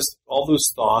 and there's all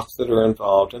those thoughts that are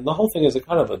involved, and the whole thing is a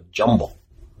kind of a jumble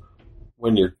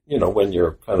when you're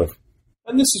kind of,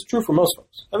 and this is true for most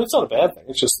folks. I mean, it's not a bad thing,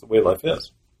 it's just the way life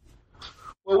is.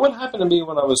 Well, what happened to me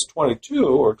when I was 22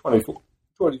 or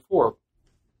 24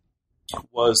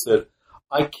 was that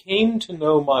I came to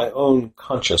know my own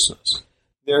consciousness.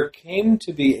 There came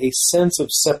to be a sense of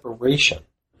separation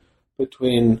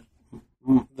between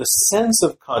the sense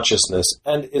of consciousness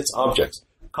and its objects.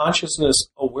 Consciousness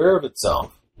aware of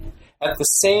itself at the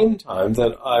same time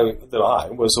that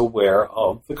I was aware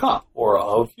of the cup or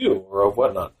of you or of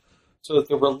whatnot. So that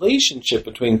the relationship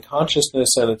between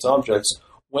consciousness and its objects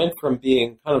went from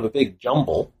being kind of a big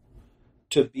jumble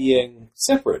to being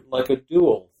separate, like a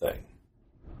dual thing.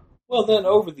 Well, then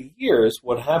over the years,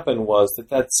 what happened was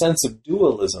that sense of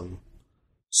dualism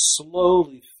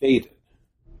slowly faded.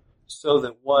 So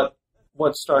that what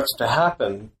starts to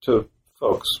happen to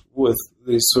folks with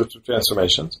these sorts of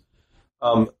transformations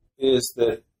is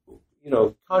that, you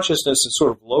know, consciousness is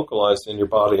sort of localized in your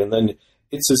body, and then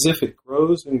it's as if it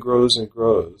grows and grows and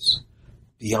grows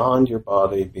beyond your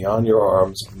body, beyond your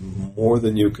arms, more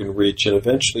than you can reach, and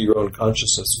eventually your own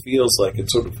consciousness feels like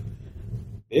it's sort of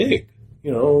big,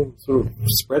 you know, sort of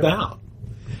spread out.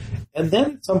 And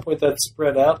then at some point that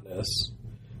spread outness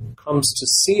comes to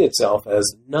see itself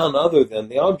as none other than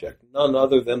the object, none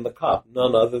other than the cup,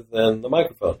 none other than the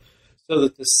microphone. So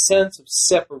that the sense of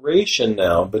separation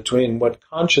now between what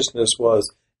consciousness was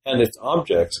and its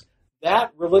objects,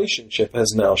 that relationship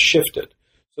has now shifted.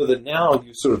 So that now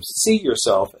you sort of see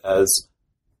yourself as,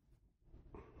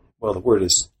 well, the word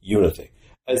is unity,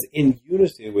 as in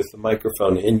unity with the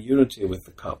microphone, in unity with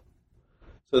the cup.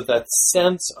 So that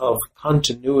sense of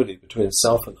continuity between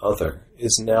self and other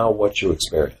is now what you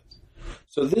experience.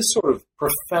 So this sort of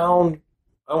profound,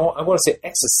 I want to say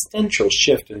existential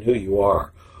shift in who you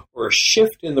are, or a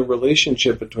shift in the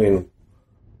relationship between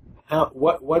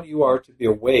what you are to be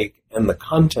awake and the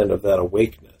content of that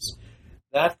awakeness,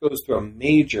 that goes through a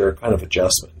major kind of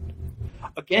adjustment.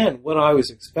 Again, what I was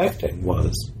expecting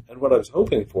was, and what I was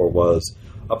hoping for was,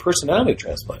 a personality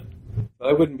transplant. That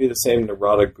I wouldn't be the same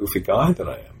neurotic, goofy guy that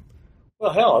I am.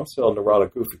 Well, hell, I'm still a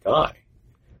neurotic, goofy guy.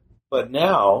 But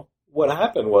now, what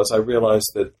happened was I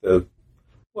realized that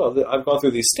I've gone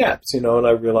through these steps, you know, and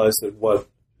I realized that what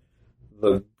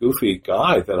the goofy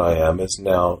guy that I am is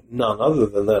now none other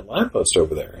than that lamppost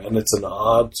over there. And it's an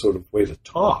odd sort of way to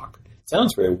talk. It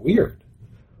sounds very weird.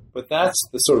 But that's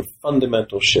the sort of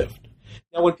fundamental shift.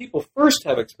 Now, when people first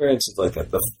have experiences like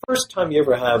that, the first time you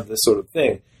ever have this sort of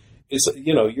thing is,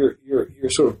 you know, you're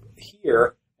sort of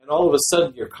here, and all of a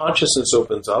sudden your consciousness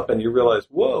opens up, and you realize,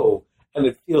 whoa, and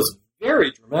it feels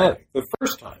very dramatic the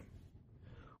first time.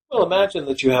 Well, imagine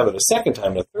that you have it a second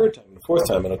time, and a third time, and a fourth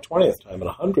time, and a 20th time, and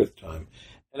a 100th time.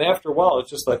 And after a while, it's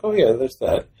just like, oh, yeah, there's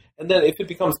that. And then if it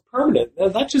becomes permanent,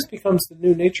 then that just becomes the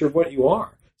new nature of what you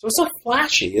are. So it's not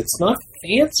flashy. It's not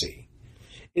fancy.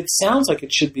 It sounds like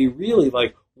it should be really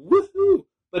like, woohoo,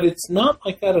 but it's not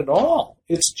like that at all.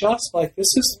 It's just like,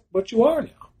 this is what you are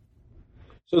now.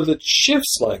 So that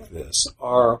shifts like this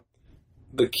are,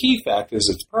 the key fact is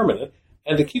it's permanent,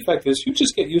 and the key fact is you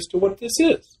just get used to what this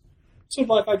is. So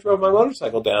like I drove my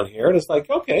motorcycle down here, and it's like,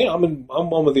 okay, I'm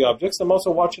one with the objects. I'm also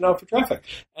watching out for traffic,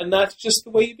 and that's just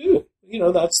the way you do. You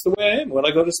know, that's the way I am. When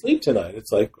I go to sleep tonight,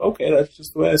 it's like, okay, that's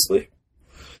just the way I sleep.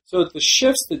 So the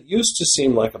shifts that used to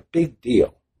seem like a big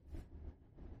deal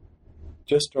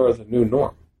just are the new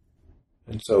norm.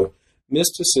 And so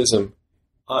mysticism,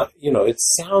 it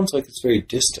sounds like it's very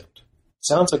distant. It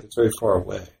sounds like it's very far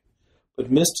away.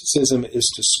 But mysticism is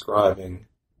describing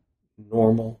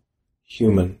normal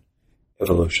human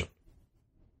evolution.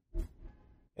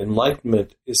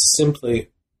 Enlightenment is simply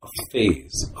a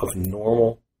phase of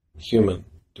normal human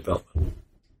development.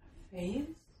 Phase?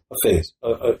 A phase.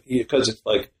 Because it's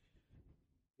like,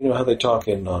 you know how they talk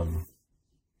in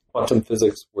quantum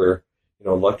physics where,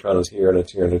 electron is here and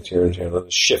it's here and it's here and it's here, and then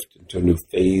a shift into a new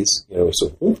phase. So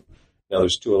whoop, now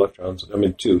there's two electrons.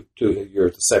 Two. You're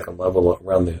at the second level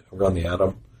around the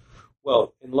atom.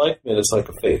 Well, enlightenment is like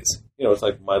a phase. It's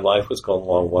like my life was going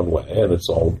along one way, and it's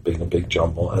all being a big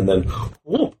jumble, and then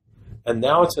whoop, and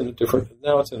now it's in a different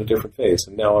phase,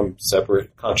 and now I'm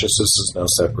separate. Consciousness is now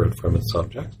separate from its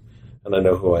subject, and I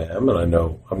know who I am, and I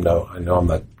know I'm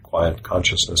that quiet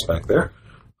consciousness back there.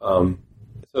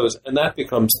 And that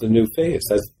becomes the new phase.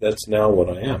 That's now what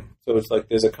I am. So it's like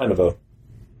there's a kind of a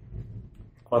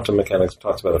quantum mechanics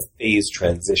talks about a phase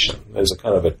transition. There's a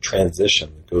kind of a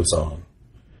transition that goes on.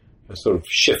 A sort of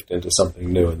shift into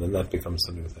something new, and then that becomes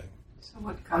the new thing. So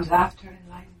what comes after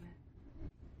enlightenment?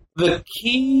 The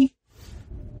key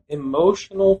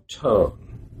emotional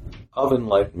tone of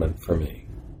enlightenment for me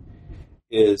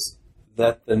is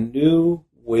that the new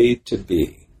way to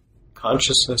be,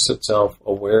 consciousness itself,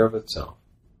 aware of itself,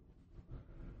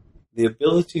 the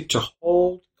ability to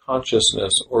hold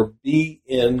consciousness or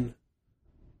to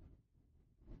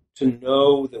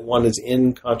know that one is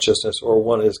in consciousness or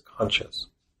one is conscious.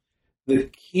 The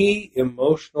key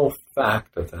emotional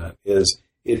fact of that is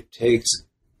it takes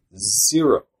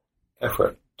zero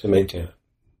effort to maintain it.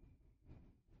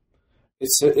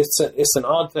 It's an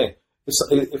odd thing.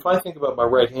 If I think about my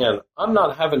right hand, I'm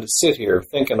not having to sit here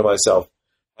thinking to myself,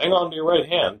 hang on to your right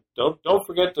hand. Don't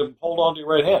forget to hold on to your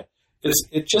right hand.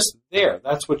 It's just there.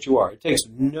 That's what you are. It takes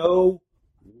no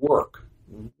work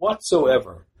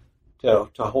whatsoever to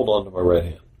hold on to my right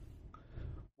hand.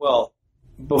 Well,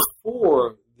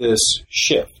 before this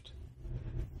shift,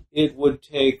 it would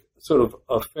take sort of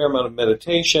a fair amount of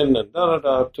meditation and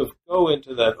to go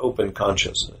into that open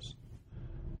consciousness.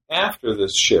 After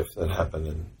this shift that happened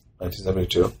in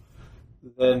 1972,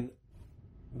 then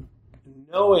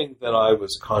knowing that I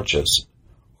was conscious,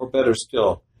 or better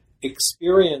still,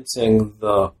 experiencing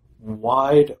the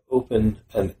wide open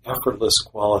and effortless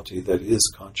quality that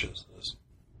is consciousness,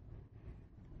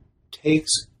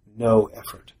 takes no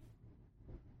effort.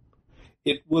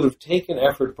 It would have taken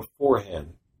effort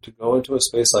beforehand to go into a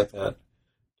space like that,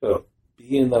 to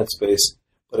be in that space.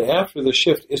 But after the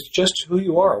shift, it's just who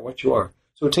you are, what you are.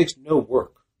 So it takes no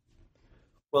work.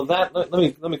 Well, let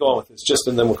me go on with this,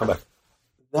 and then we'll come back.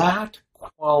 That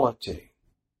quality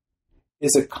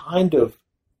is a kind of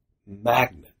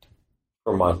magnet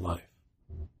for my life.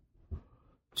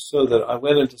 So that I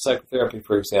went into psychotherapy,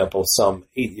 for example, some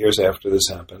 8 years after this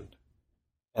happened.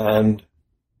 And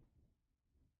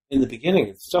in the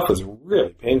beginning, stuff was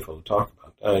really painful to talk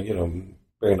about.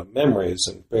 Bringing up memories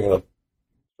and bringing up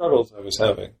struggles I was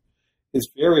having is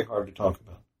very hard to talk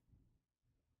about.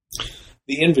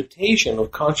 The invitation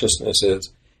of consciousness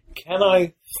is, can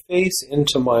I face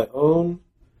into my own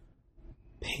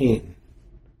pain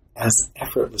as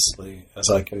effortlessly as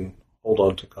I can hold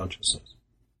on to consciousness?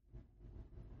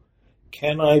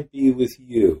 Can I be with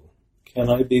you? Can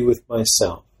I be with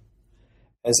myself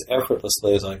as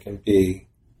effortlessly as I can be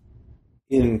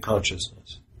in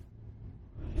consciousness?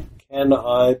 Can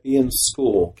I be in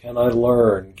school? Can I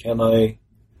learn? Can I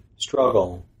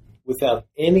struggle without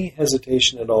any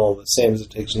hesitation at all, the same as it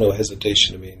takes no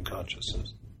hesitation to be in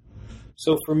consciousness?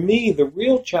 So for me, the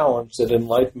real challenge that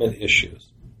enlightenment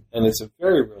issues, and it's a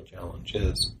very real challenge,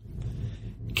 is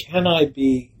can I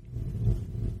be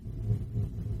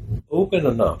open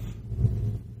enough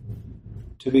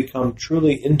to become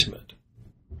truly intimate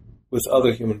with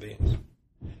other human beings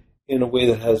in a way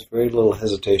that has very little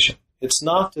hesitation? It's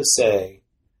not to say,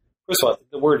 first of all,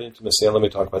 the word intimacy, and let me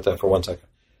talk about that for 1 second.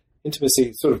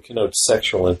 Intimacy sort of connotes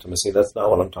sexual intimacy. That's not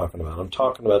what I'm talking about. I'm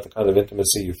talking about the kind of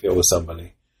intimacy you feel with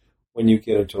somebody when you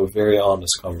get into a very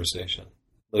honest conversation,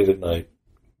 late at night,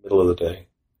 middle of the day,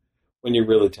 when you're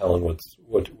really telling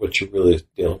what you're really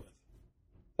dealing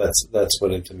with. That's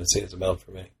what intimacy is about for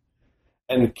me.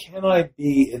 And can I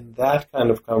be in that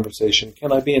kind of conversation?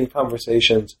 Can I be in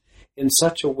conversations in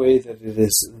such a way that it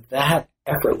is that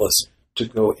effortless to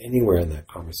go anywhere in that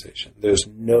conversation. There's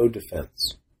no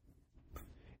defense.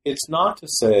 It's not to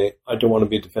say I don't want to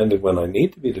be defended when I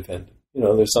need to be defended.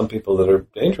 There's some people that are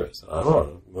dangerous. I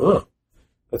don't know.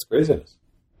 That's craziness.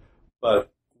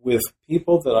 But with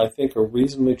people that I think are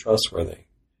reasonably trustworthy,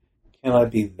 can I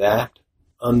be that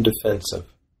undefensive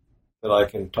that I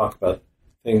can talk about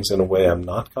things in a way I'm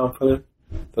not confident,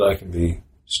 that I can be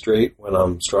straight when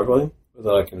I'm struggling,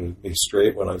 that I can be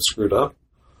straight when I've screwed up,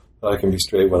 that I can be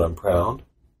straight when I'm proud?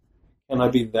 Can I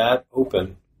be that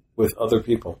open with other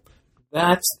people?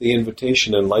 That's the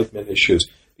invitation enlightenment issues,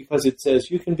 because it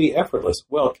says you can be effortless.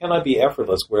 Well, can I be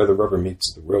effortless where the rubber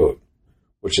meets the road,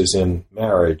 which is in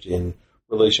marriage, in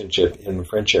relationship, in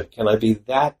friendship? Can I be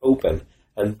that open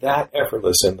and that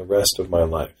effortless in the rest of my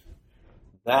life?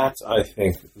 That's, I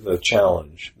think, the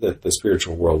challenge that the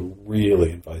spiritual world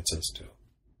really invites us to.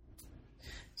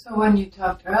 So when you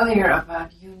talked earlier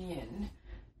about union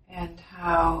and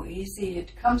how easy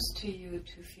it comes to you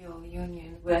to feel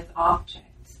union with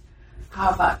objects, how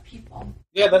about people?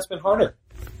 Yeah, that's been harder.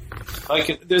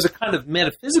 There's a kind of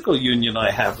metaphysical union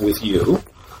I have with you,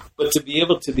 but to be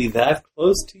able to be that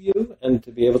close to you and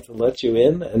to be able to let you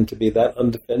in and to be that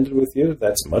undefended with you,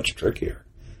 that's much trickier.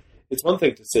 It's one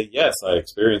thing to say, yes, I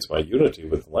experience my unity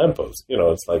with the lamppost.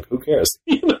 It's like, who cares?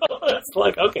 It's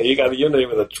like, okay, you got a unity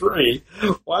with a tree.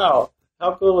 Wow,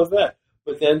 how cool is that?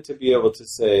 But then to be able to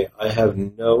say, I have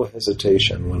no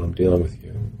hesitation when I'm dealing with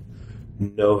you.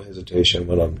 No hesitation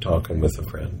when I'm talking with a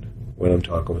friend, when I'm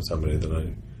talking with somebody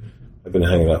that I've been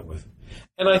hanging out with.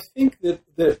 And I think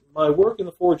that my work in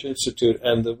the Forge Institute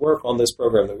and the work on this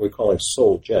program that we're calling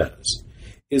Soul Jazz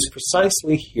is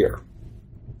precisely here.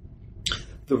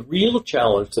 The real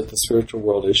challenge that the spiritual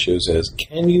world issues is,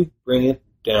 can you bring it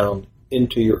down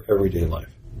into your everyday life?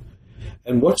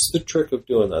 And what's the trick of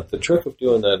doing that? The trick of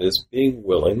doing that is being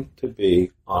willing to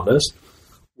be honest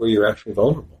where you're actually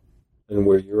vulnerable and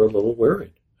where you're a little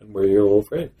worried and where you're a little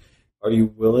afraid. Are you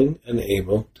willing and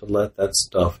able to let that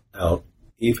stuff out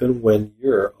even when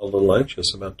you're a little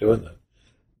anxious about doing that?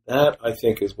 That, I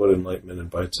think, is what enlightenment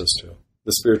invites us to.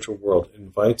 The spiritual world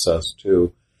invites us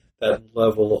to that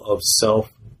level of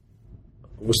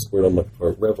what's the word I'm looking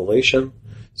for? Revelation,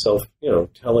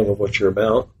 telling of what you're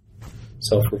about,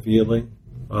 self-revealing.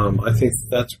 I think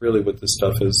that's really what this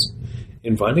stuff is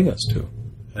inviting us to.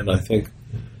 And I think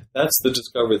that's the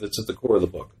discovery that's at the core of the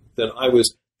book. The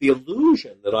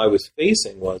illusion that I was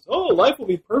facing was, life will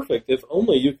be perfect if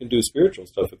only you can do spiritual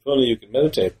stuff, if only you can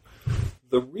meditate.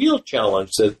 The real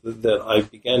challenge that I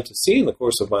began to see in the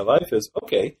course of my life is,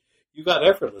 okay, you got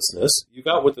effortlessness, you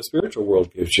got what the spiritual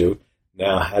world gives you.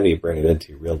 Now, how do you bring it into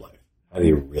your real life? How do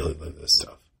you really live this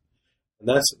stuff? And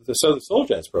that's the Soul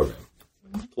Jazz program.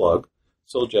 Plug,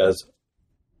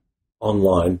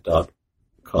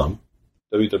 souljazzonline.com,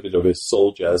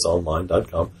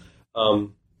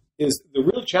 www.souljazzonline.com. Is the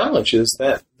real challenge is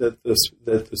that the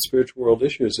spiritual world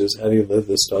issues is, how do you live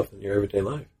this stuff in your everyday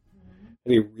life? How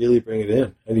do you really bring it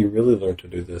in? How do you really learn to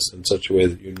do this in such a way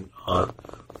that you're not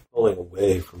pulling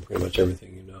away from pretty much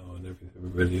everything you know and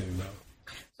everybody you know?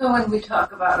 So when we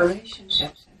talk about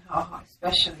relationships and how hard,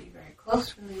 especially very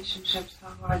close relationships,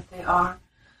 how hard they are,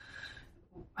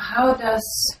 how does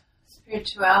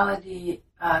spirituality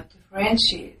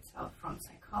differentiate itself from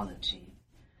psychology?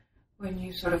 When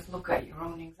you sort of look at your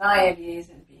own anxieties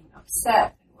and being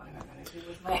upset, and what am I going to do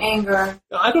with my anger?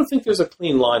 I don't think there's a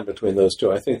clean line between those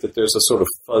two. I think that there's a sort of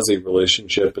fuzzy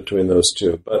relationship between those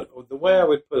two. But the way I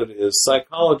would put it is,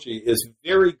 psychology is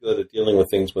very good at dealing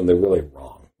with things when they're really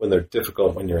wrong, when they're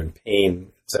difficult, when you're in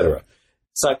pain, etc.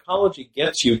 Psychology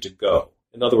gets you to go.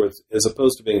 In other words, as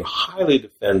opposed to being highly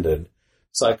defended,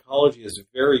 psychology is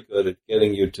very good at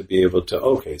getting you to be able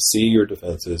to, see your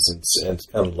defenses and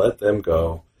kind of let them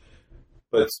go.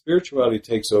 But spirituality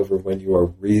takes over when you are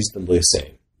reasonably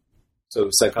sane. So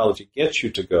psychology gets you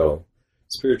to go.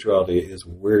 Spirituality is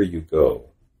where you go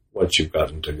once you've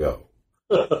gotten to go.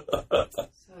 So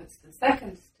it's the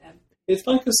second step. It's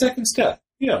like the second step,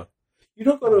 yeah. You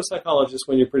don't go to a psychologist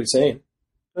when you're pretty sane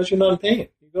because you're not in pain.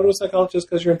 You go to a psychologist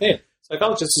because you're in pain.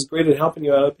 Psychologist is great at helping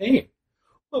you out of pain.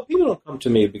 Well, people don't come to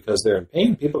me because they're in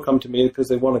pain. People come to me because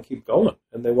they want to keep going,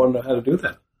 and they want to know how to do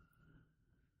that.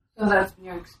 So that's been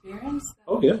your experience?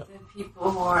 Oh, yeah. The people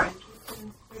who are interested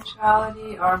in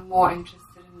spirituality are more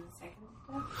interested in the second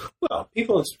step? Well,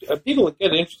 people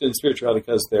get interested in spirituality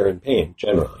because they're in pain,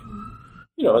 generally.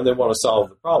 And they want to solve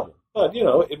the problem. But,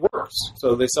 it works.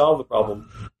 So they solve the problem.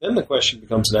 Then the question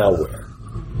becomes, now where?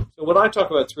 So when I talk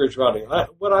about spirituality,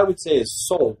 what I would say is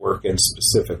soul work in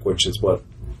specific, which is what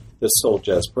this Soul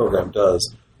Jazz program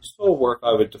does. Soul work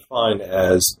I would define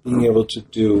as being able to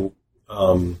do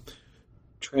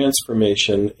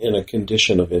transformation in a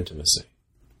condition of intimacy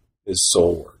is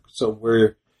soul work. So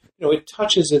where, it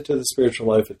touches into the spiritual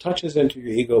life, it touches into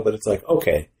your ego, but it's like,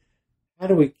 okay, how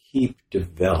do we keep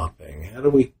developing? How do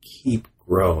we keep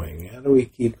growing? How do we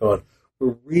keep going?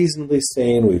 We're reasonably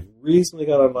sane. We've reasonably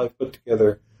got our life put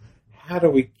together. How do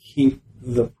we keep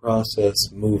the process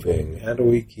moving? How do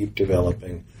we keep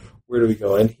developing? Where do we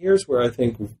go? And here's where I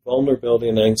think vulnerability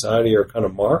and anxiety are kind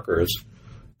of markers,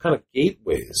 kind of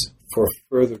gateways for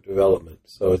further development.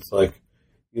 So it's like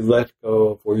you let go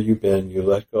of where you've been, you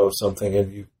let go of something,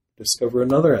 and you discover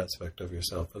another aspect of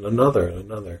yourself, and another, and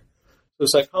another. So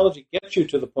psychology gets you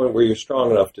to the point where you're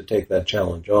strong enough to take that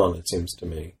challenge on, it seems to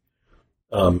me.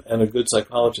 And a good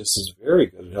psychologist is very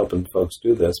good at helping folks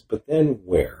do this, but then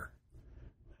where?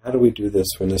 How do we do this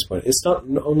from this point? It's not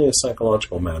only a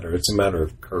psychological matter, it's a matter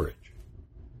of courage.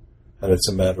 And it's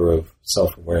a matter of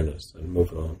self-awareness and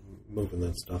moving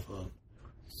that stuff on.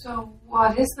 So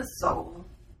what is the soul?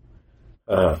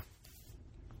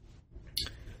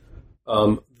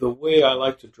 The way I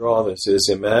like to draw this is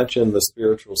imagine the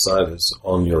spiritual side is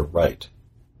on your right.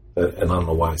 And I don't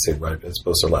know why I say right as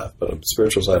opposed to left, but the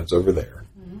spiritual side is over there.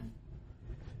 Mm-hmm.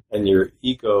 And your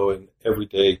ego and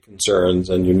everyday concerns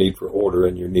and your need for order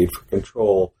and your need for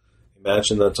control,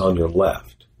 imagine that's on your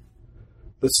left.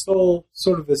 The soul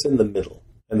sort of is in the middle,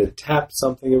 and it taps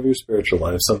something of your spiritual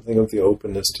life, something of the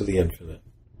openness to the infinite.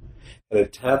 And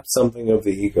it taps something of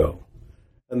the ego.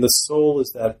 And the soul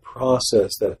is that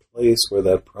process, that place where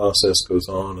that process goes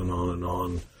on and on and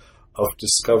on of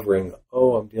discovering,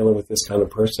 oh, I'm dealing with this kind of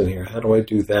person here. How do I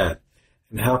do that?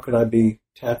 And how can I be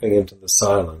tapping into the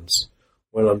silence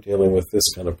when I'm dealing with this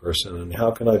kind of person? And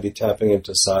how can I be tapping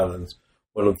into silence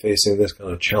when I'm facing this kind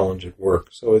of challenge at work?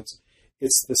 So it's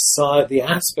the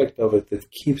aspect of it that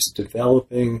keeps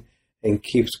developing and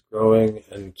keeps growing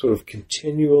and sort of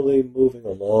continually moving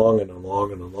along and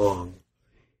along and along,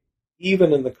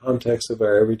 even in the context of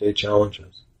our everyday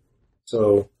challenges.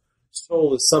 So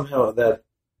soul is somehow that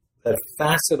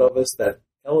facet of us, that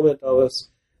element of us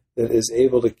that is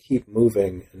able to keep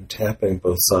moving and tapping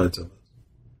both sides of us.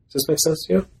 Does this make sense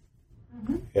to you?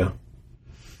 Mm-hmm. Yeah.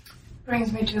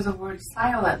 Brings me to the word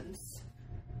silence.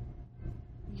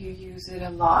 You use it a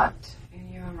lot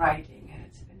in your writing, and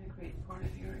it's been a great part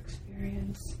of your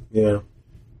experience. Yeah.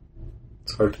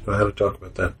 It's hard to know how to talk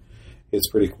about that. It's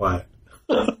pretty quiet.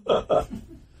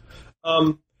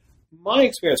 My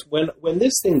experience, when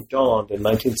this thing dawned in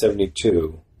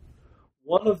 1972,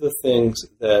 one of the things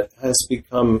that has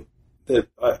become, that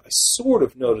I sort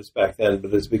of noticed back then,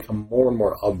 but has become more and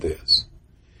more obvious,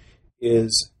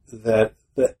 is that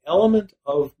the element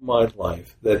of my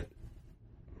life that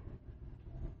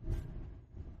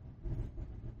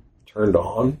turned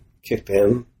on, kicked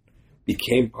in,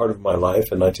 became part of my life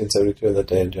in 1972 on that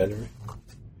day in January,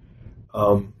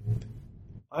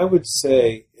 I would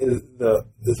say the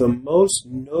most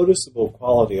noticeable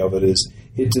quality of it is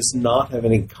it does not have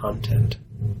any content.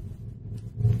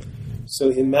 So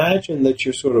imagine that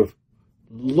you're sort of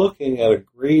looking at a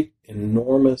great,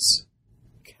 enormous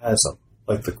chasm,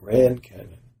 like the Grand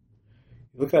Canyon.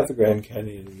 You look at the Grand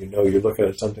Canyon and you're looking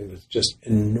at something that's just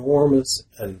enormous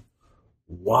and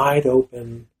wide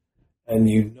open, and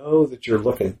you know that you're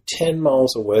looking 10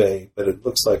 miles away, but it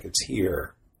looks like it's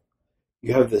here.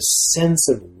 You have this sense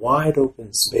of wide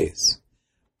open space.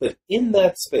 But in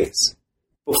that space,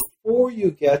 before you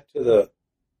get to the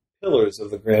pillars of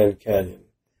the Grand Canyon,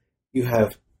 you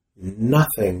have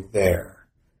nothing there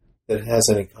that has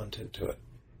any content to it.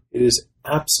 It is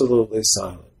absolutely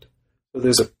silent. So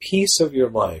there's a piece of your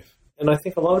life, and I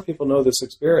think a lot of people know this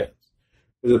experience.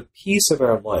 There's a piece of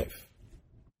our life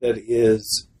that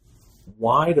is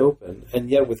wide open and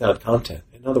yet without content.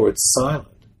 In other words, silent.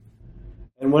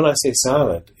 And when I say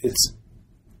silent, it's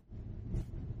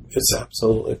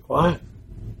absolutely quiet.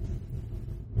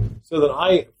 So that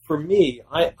I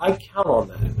count on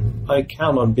that. I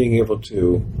count on being able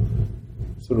to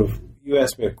sort of, you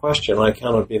ask me a question, I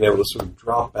count on being able to sort of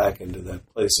drop back into that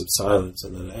place of silence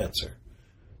and then answer.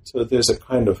 So there's a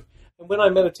kind of, and when I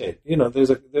meditate, there's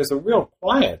a real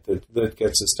quiet that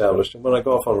gets established. And when I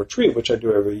go off on retreat, which I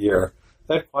do every year,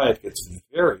 that quiet gets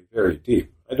very, very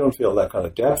deep. I don't feel that kind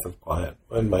of depth of quiet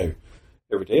in my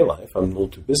everyday life. I'm a little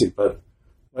too busy, but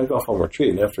when I go off on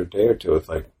retreat, and after a day or two, it's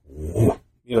like,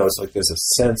 it's like there's a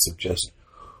sense of just,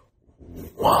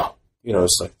 wow.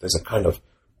 It's like there's a kind of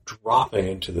dropping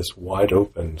into this wide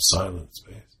open silent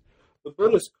space. The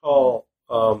Buddhists call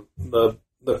the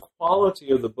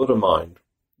quality of the Buddha mind,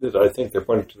 that I think they're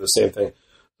pointing to the same thing,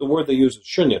 the word they use is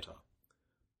shunyata.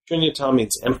 Shunyata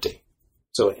means empty,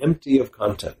 so empty of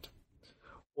content.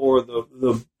 Or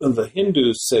the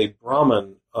Hindus say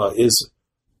Brahman is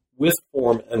with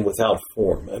form and without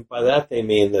form. And by that they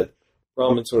mean that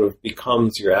Brahman sort of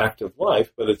becomes your active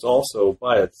life, but it's also,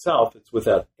 by itself, it's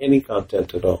without any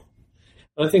content at all.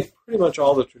 And I think pretty much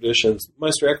all the traditions,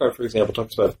 Meister Eckhart, for example,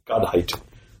 talks about Godheit,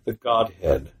 the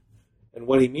Godhead. And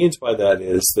what he means by that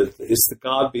is that it's the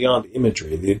God beyond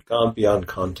imagery, the God beyond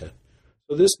content.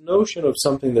 So this notion of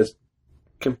something that's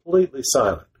completely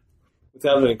silent,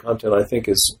 without any content, I think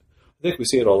we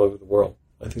see it all over the world.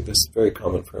 I think this is very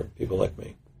common for people like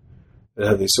me that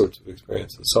have these sorts of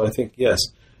experiences. So I think, yes.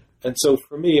 And so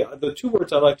for me, the two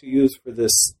words I like to use for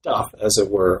this stuff, as it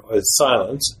were, is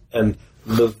silence and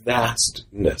the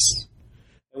vastness.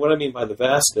 And what I mean by the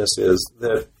vastness is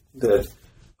that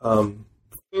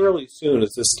fairly soon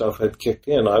as this stuff had kicked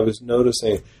in, I was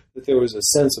noticing that there was a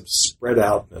sense of spread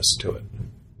outness to it,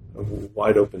 of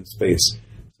wide open space.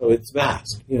 So it's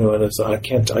vast, and I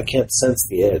can't sense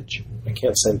the edge. I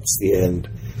can't sense the end.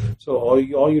 So all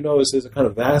you know is there's a kind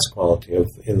of vast quality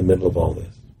in the middle of all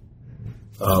this.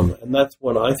 And that's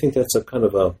when I think that's a kind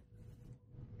of a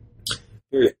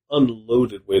very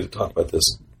unloaded way to talk about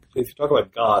this. If you talk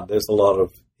about God, there's a lot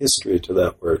of history to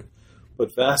that word.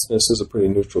 But vastness is a pretty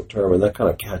neutral term, and that kind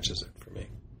of catches it for me.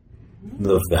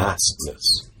 The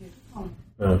vastness.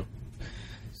 Beautiful.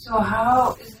 So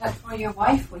how is that for your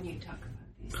wife when you talk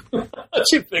about these?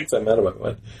 She thinks I'm out of my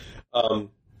mind.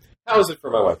 How is it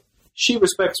for my wife? She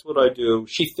respects what I do.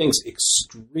 She thinks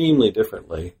extremely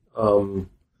differently.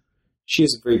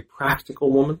 She's a very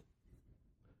practical woman.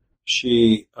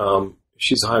 She's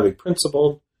highly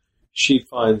principled. She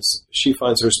finds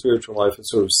her spiritual life is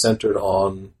sort of centered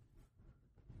on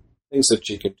things that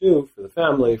she can do for the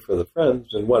family, for the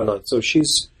friends, and whatnot. So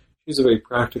she's a very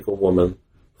practical woman,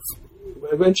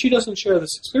 and she doesn't share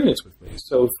this experience with me.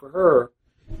 So for her,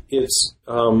 it's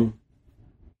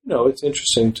it's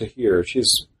interesting to hear. She's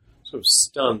sort of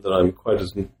stunned that I'm quite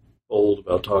as bold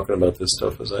about talking about this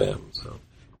stuff as I am. So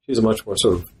she's a much more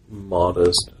sort of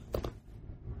modest,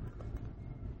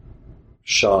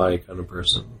 shy kind of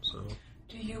person. So,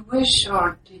 do you wish,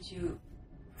 or did you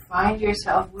find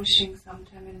yourself wishing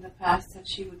sometime in the past that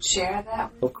she would share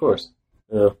that with you? Of course,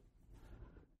 yeah.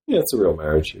 Yeah, it's a real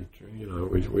marriage.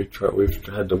 We've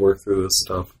had to work through this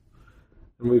stuff,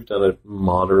 and we've done it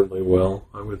moderately well,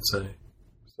 I would say.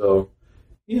 So,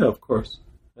 yeah, of course.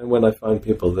 And when I find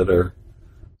people that are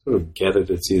sort of get it,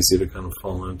 it's easy to kind of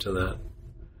fall into that.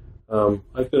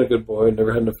 I've been a good boy,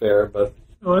 never had an affair, but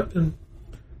I've been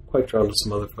quite drawn to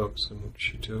some other folks, and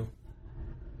she too.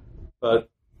 But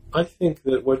I think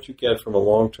that what you get from a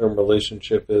long-term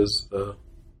relationship is the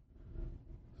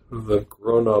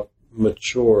grown-up,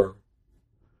 mature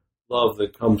love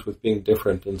that comes with being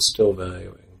different and still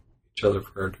valuing each other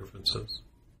for our differences.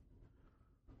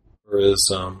 Or as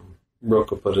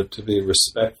Roca put it, to be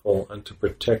respectful and to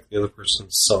protect the other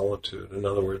person's solitude. In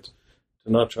other words,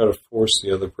 to not try to force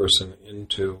the other person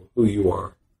into who you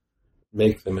are,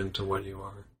 make them into what you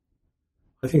are.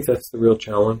 I think that's the real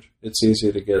challenge. It's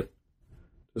easy to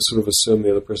sort of assume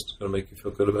the other person's going to make you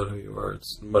feel good about who you are.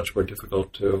 It's much more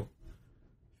difficult to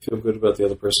feel good about the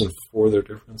other person for their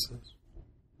differences.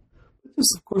 But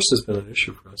this, of course, has been an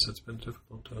issue for us. It's been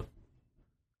difficult to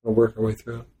work our way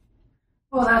through it.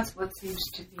 Well, that's what seems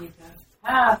to be the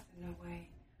path, in a way,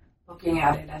 looking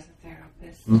at it as a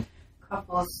therapist.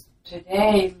 Couples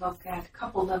today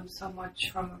couple them so much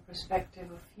from a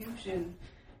perspective of fusion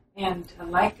and a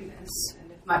likeness.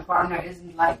 And if my partner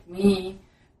isn't like me,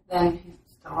 then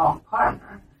he's the wrong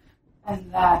partner.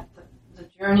 And that the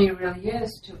journey really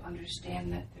is to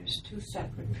understand that there's two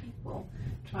separate people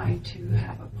trying to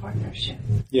have a partnership.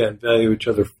 Yeah, and value each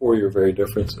other for your very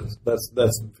differences.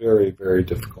 That's very, very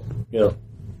difficult. Yeah,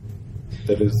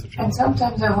 that is the truth. And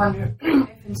sometimes I wonder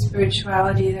if in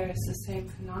spirituality there is the same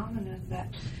phenomenon,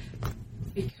 that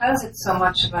because it's so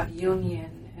much about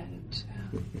union and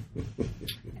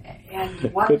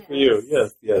oneness. Good for you.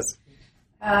 Yes.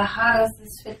 How does this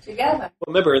fit together?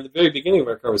 Well, remember, in the very beginning of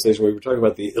our conversation, we were talking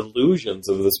about the illusions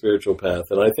of the spiritual path.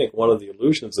 And I think one of the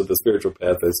illusions of the spiritual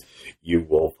path is you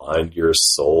will find your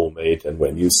soulmate, and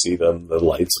when you see them, the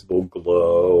lights will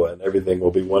glow, and everything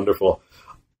will be wonderful.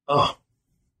 Oh,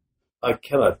 I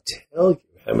cannot tell you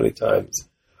how many times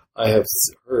I have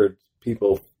heard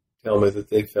people tell me that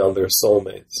they found their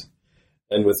soulmates,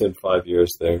 and within 5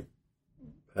 years they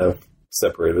have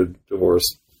separated,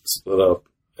 divorced, split up.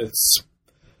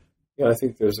 I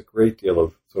think there's a great deal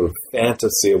of sort of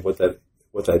fantasy of what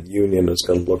that union is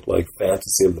going to look like,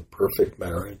 fantasy of the perfect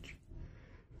marriage.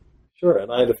 Sure,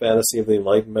 and I had a fantasy of the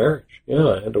enlightened marriage. Yeah,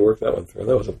 I had to work that one through.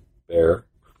 That was a bear.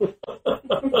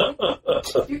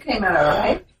 You came out all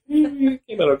right. You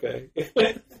came out okay.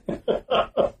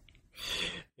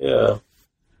 Yeah.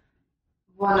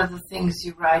 one of the things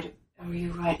you write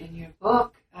in your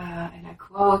book, and I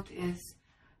quote, is,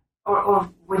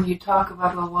 or when you talk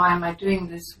about, well, why am I doing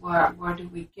this? Where do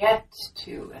we get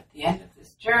to at the end of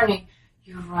this journey?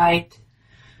 You write,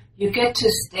 you get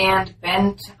to stand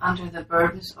bent under the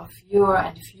burdens of fewer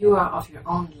and fewer of your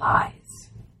own lies.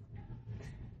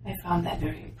 I found that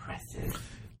very impressive.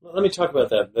 Well, let me talk about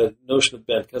that, the notion of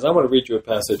bent, because I want to read you a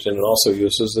passage, and it also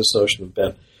uses this notion of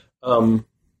bent.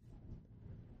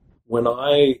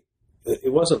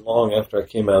 It wasn't long after I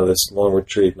came out of this long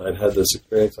retreat and I'd had this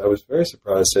experience, I was very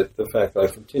surprised at the fact that I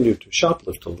continued to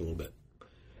shoplift a little bit.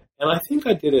 And I think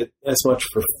I did it as much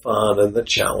for fun and the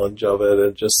challenge of it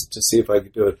and just to see if I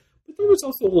could do it. But there was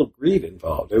also a little greed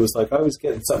involved. It was like I was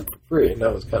getting something for free, and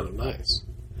that was kind of nice.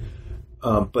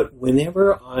 But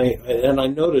whenever I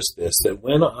noticed this, that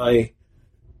when I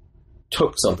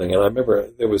took something, and I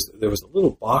remember there was a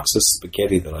little box of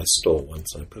spaghetti that I stole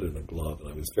once, and I put it in a glove, and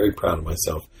I was very proud of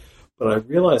myself. But I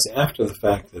realized after the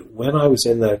fact that when I was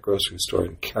in that grocery store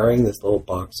and carrying this little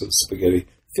box of spaghetti,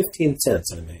 15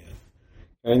 cents I may add,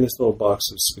 carrying this little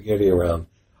box of spaghetti around,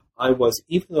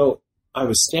 even though I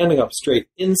was standing up straight,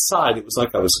 inside it was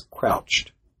like I was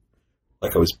crouched,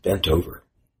 like I was bent over,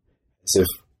 as if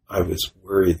I was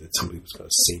worried that somebody was going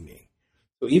to see me.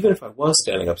 So even if I was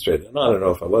standing up straight, and I don't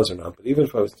know if I was or not, but even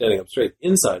if I was standing up straight,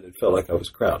 inside it felt like I was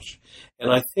crouched.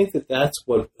 And I think that that's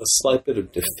what a slight bit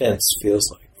of defense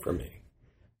feels like for me.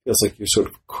 It feels like you're sort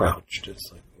of crouched.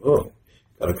 It's like, oh,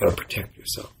 got to kind of protect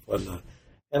yourself, whatnot.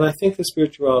 And I think the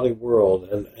spirituality world,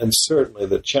 and certainly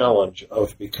the challenge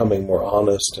of becoming more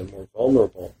honest and more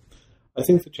vulnerable, I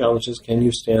think the challenge is, can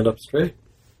you stand up straight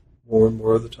more and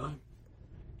more of the time?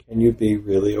 Can you be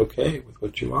really okay with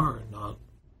what you are and not?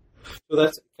 So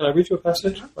can I read you a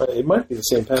passage? It might be the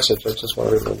same passage, I just want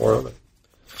to read a little more of it.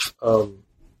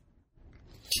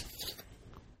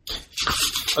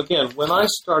 Again, when I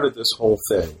started this whole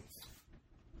thing,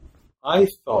 I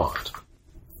thought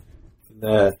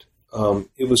that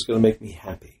it was going to make me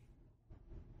happy.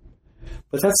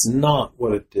 But that's not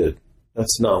what it did.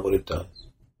 That's not what it does.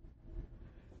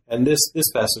 And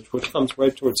this passage, which comes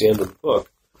right towards the end of the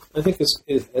book, I think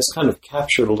has kind of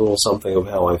captured a little something of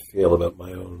how I feel about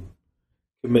my own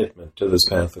commitment to this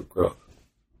path of growth.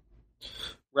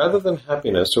 Rather than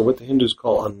happiness, or what the Hindus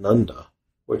call ananda,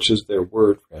 which is their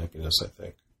word for happiness, I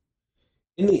think,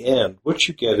 in the end, what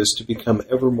you get is to become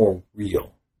ever more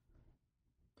real.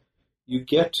 You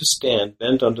get to stand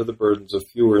bent under the burdens of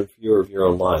fewer and fewer of your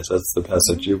own lives. That's the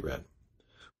passage you read.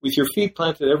 With your feet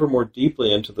planted ever more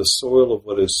deeply into the soil of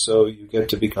what is so, you get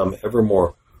to become ever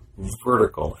more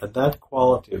vertical. And that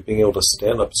quality of being able to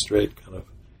stand up straight kind of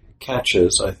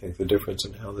catches, I think, the difference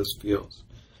in how this feels.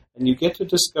 And you get to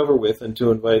discover with and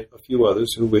to invite a few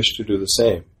others who wish to do the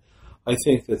same. I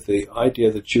think that the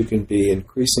idea that you can be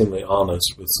increasingly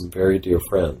honest with some very dear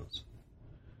friends,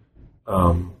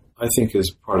 I think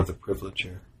is part of the privilege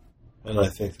here. And I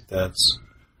think that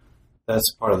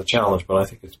that's part of the challenge, but I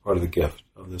think it's part of the gift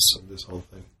of this whole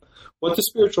thing. What the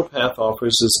spiritual path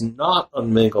offers is not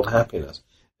unmingled happiness,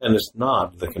 and it's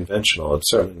not the conventional.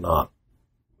 It's certainly not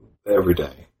every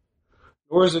day.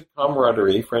 Nor is it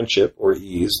camaraderie, friendship, or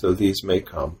ease, though these may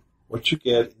come. What you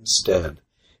get instead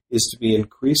is to be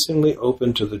increasingly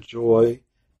open to the joy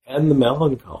and the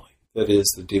melancholy that is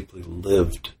the deeply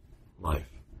lived life.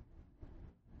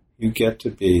 You get to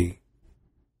be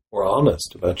more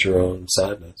honest about your own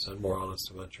sadness and more honest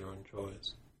about your own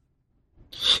joys.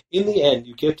 In the end,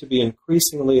 you get to be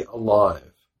increasingly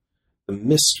alive, the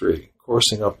mystery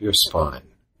coursing up your spine.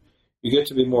 You get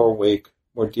to be more awake,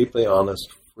 more deeply honest,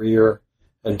 freer,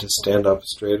 and to stand up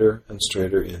straighter and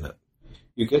straighter in it.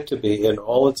 You get to be, in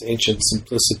all its ancient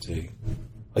simplicity,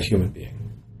 a human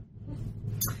being.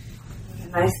 A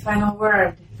nice final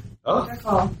word. Oh,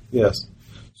 wonderful. Yes.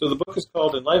 So the book is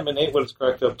called Enlightenment Ain't What It's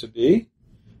Cracked Up to Be,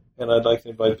 and I'd like to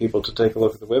invite people to take a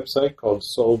look at the website called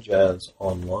Soul Jazz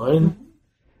Online. Mm-hmm.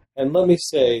 And let me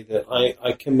say that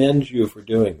I commend you for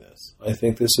doing this. I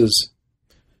think this is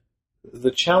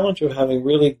the challenge of having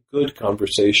really good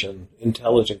conversation,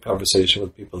 intelligent conversation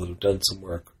with people that have done some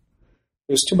work.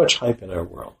 There's too much hype in our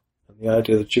world. And the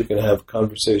idea that you can have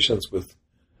conversations with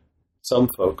some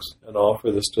folks and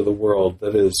offer this to the world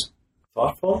that is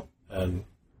thoughtful and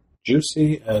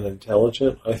juicy and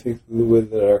intelligent, I think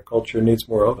that our culture needs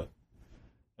more of it.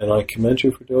 And I commend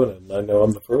you for doing it. And I know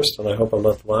I'm the first, and I hope I'm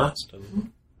not the last.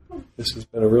 And this has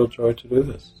been a real joy to do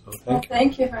this. So thank you.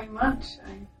 Thank you very much.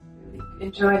 I really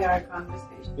enjoyed our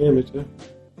conversation. Yeah, me too.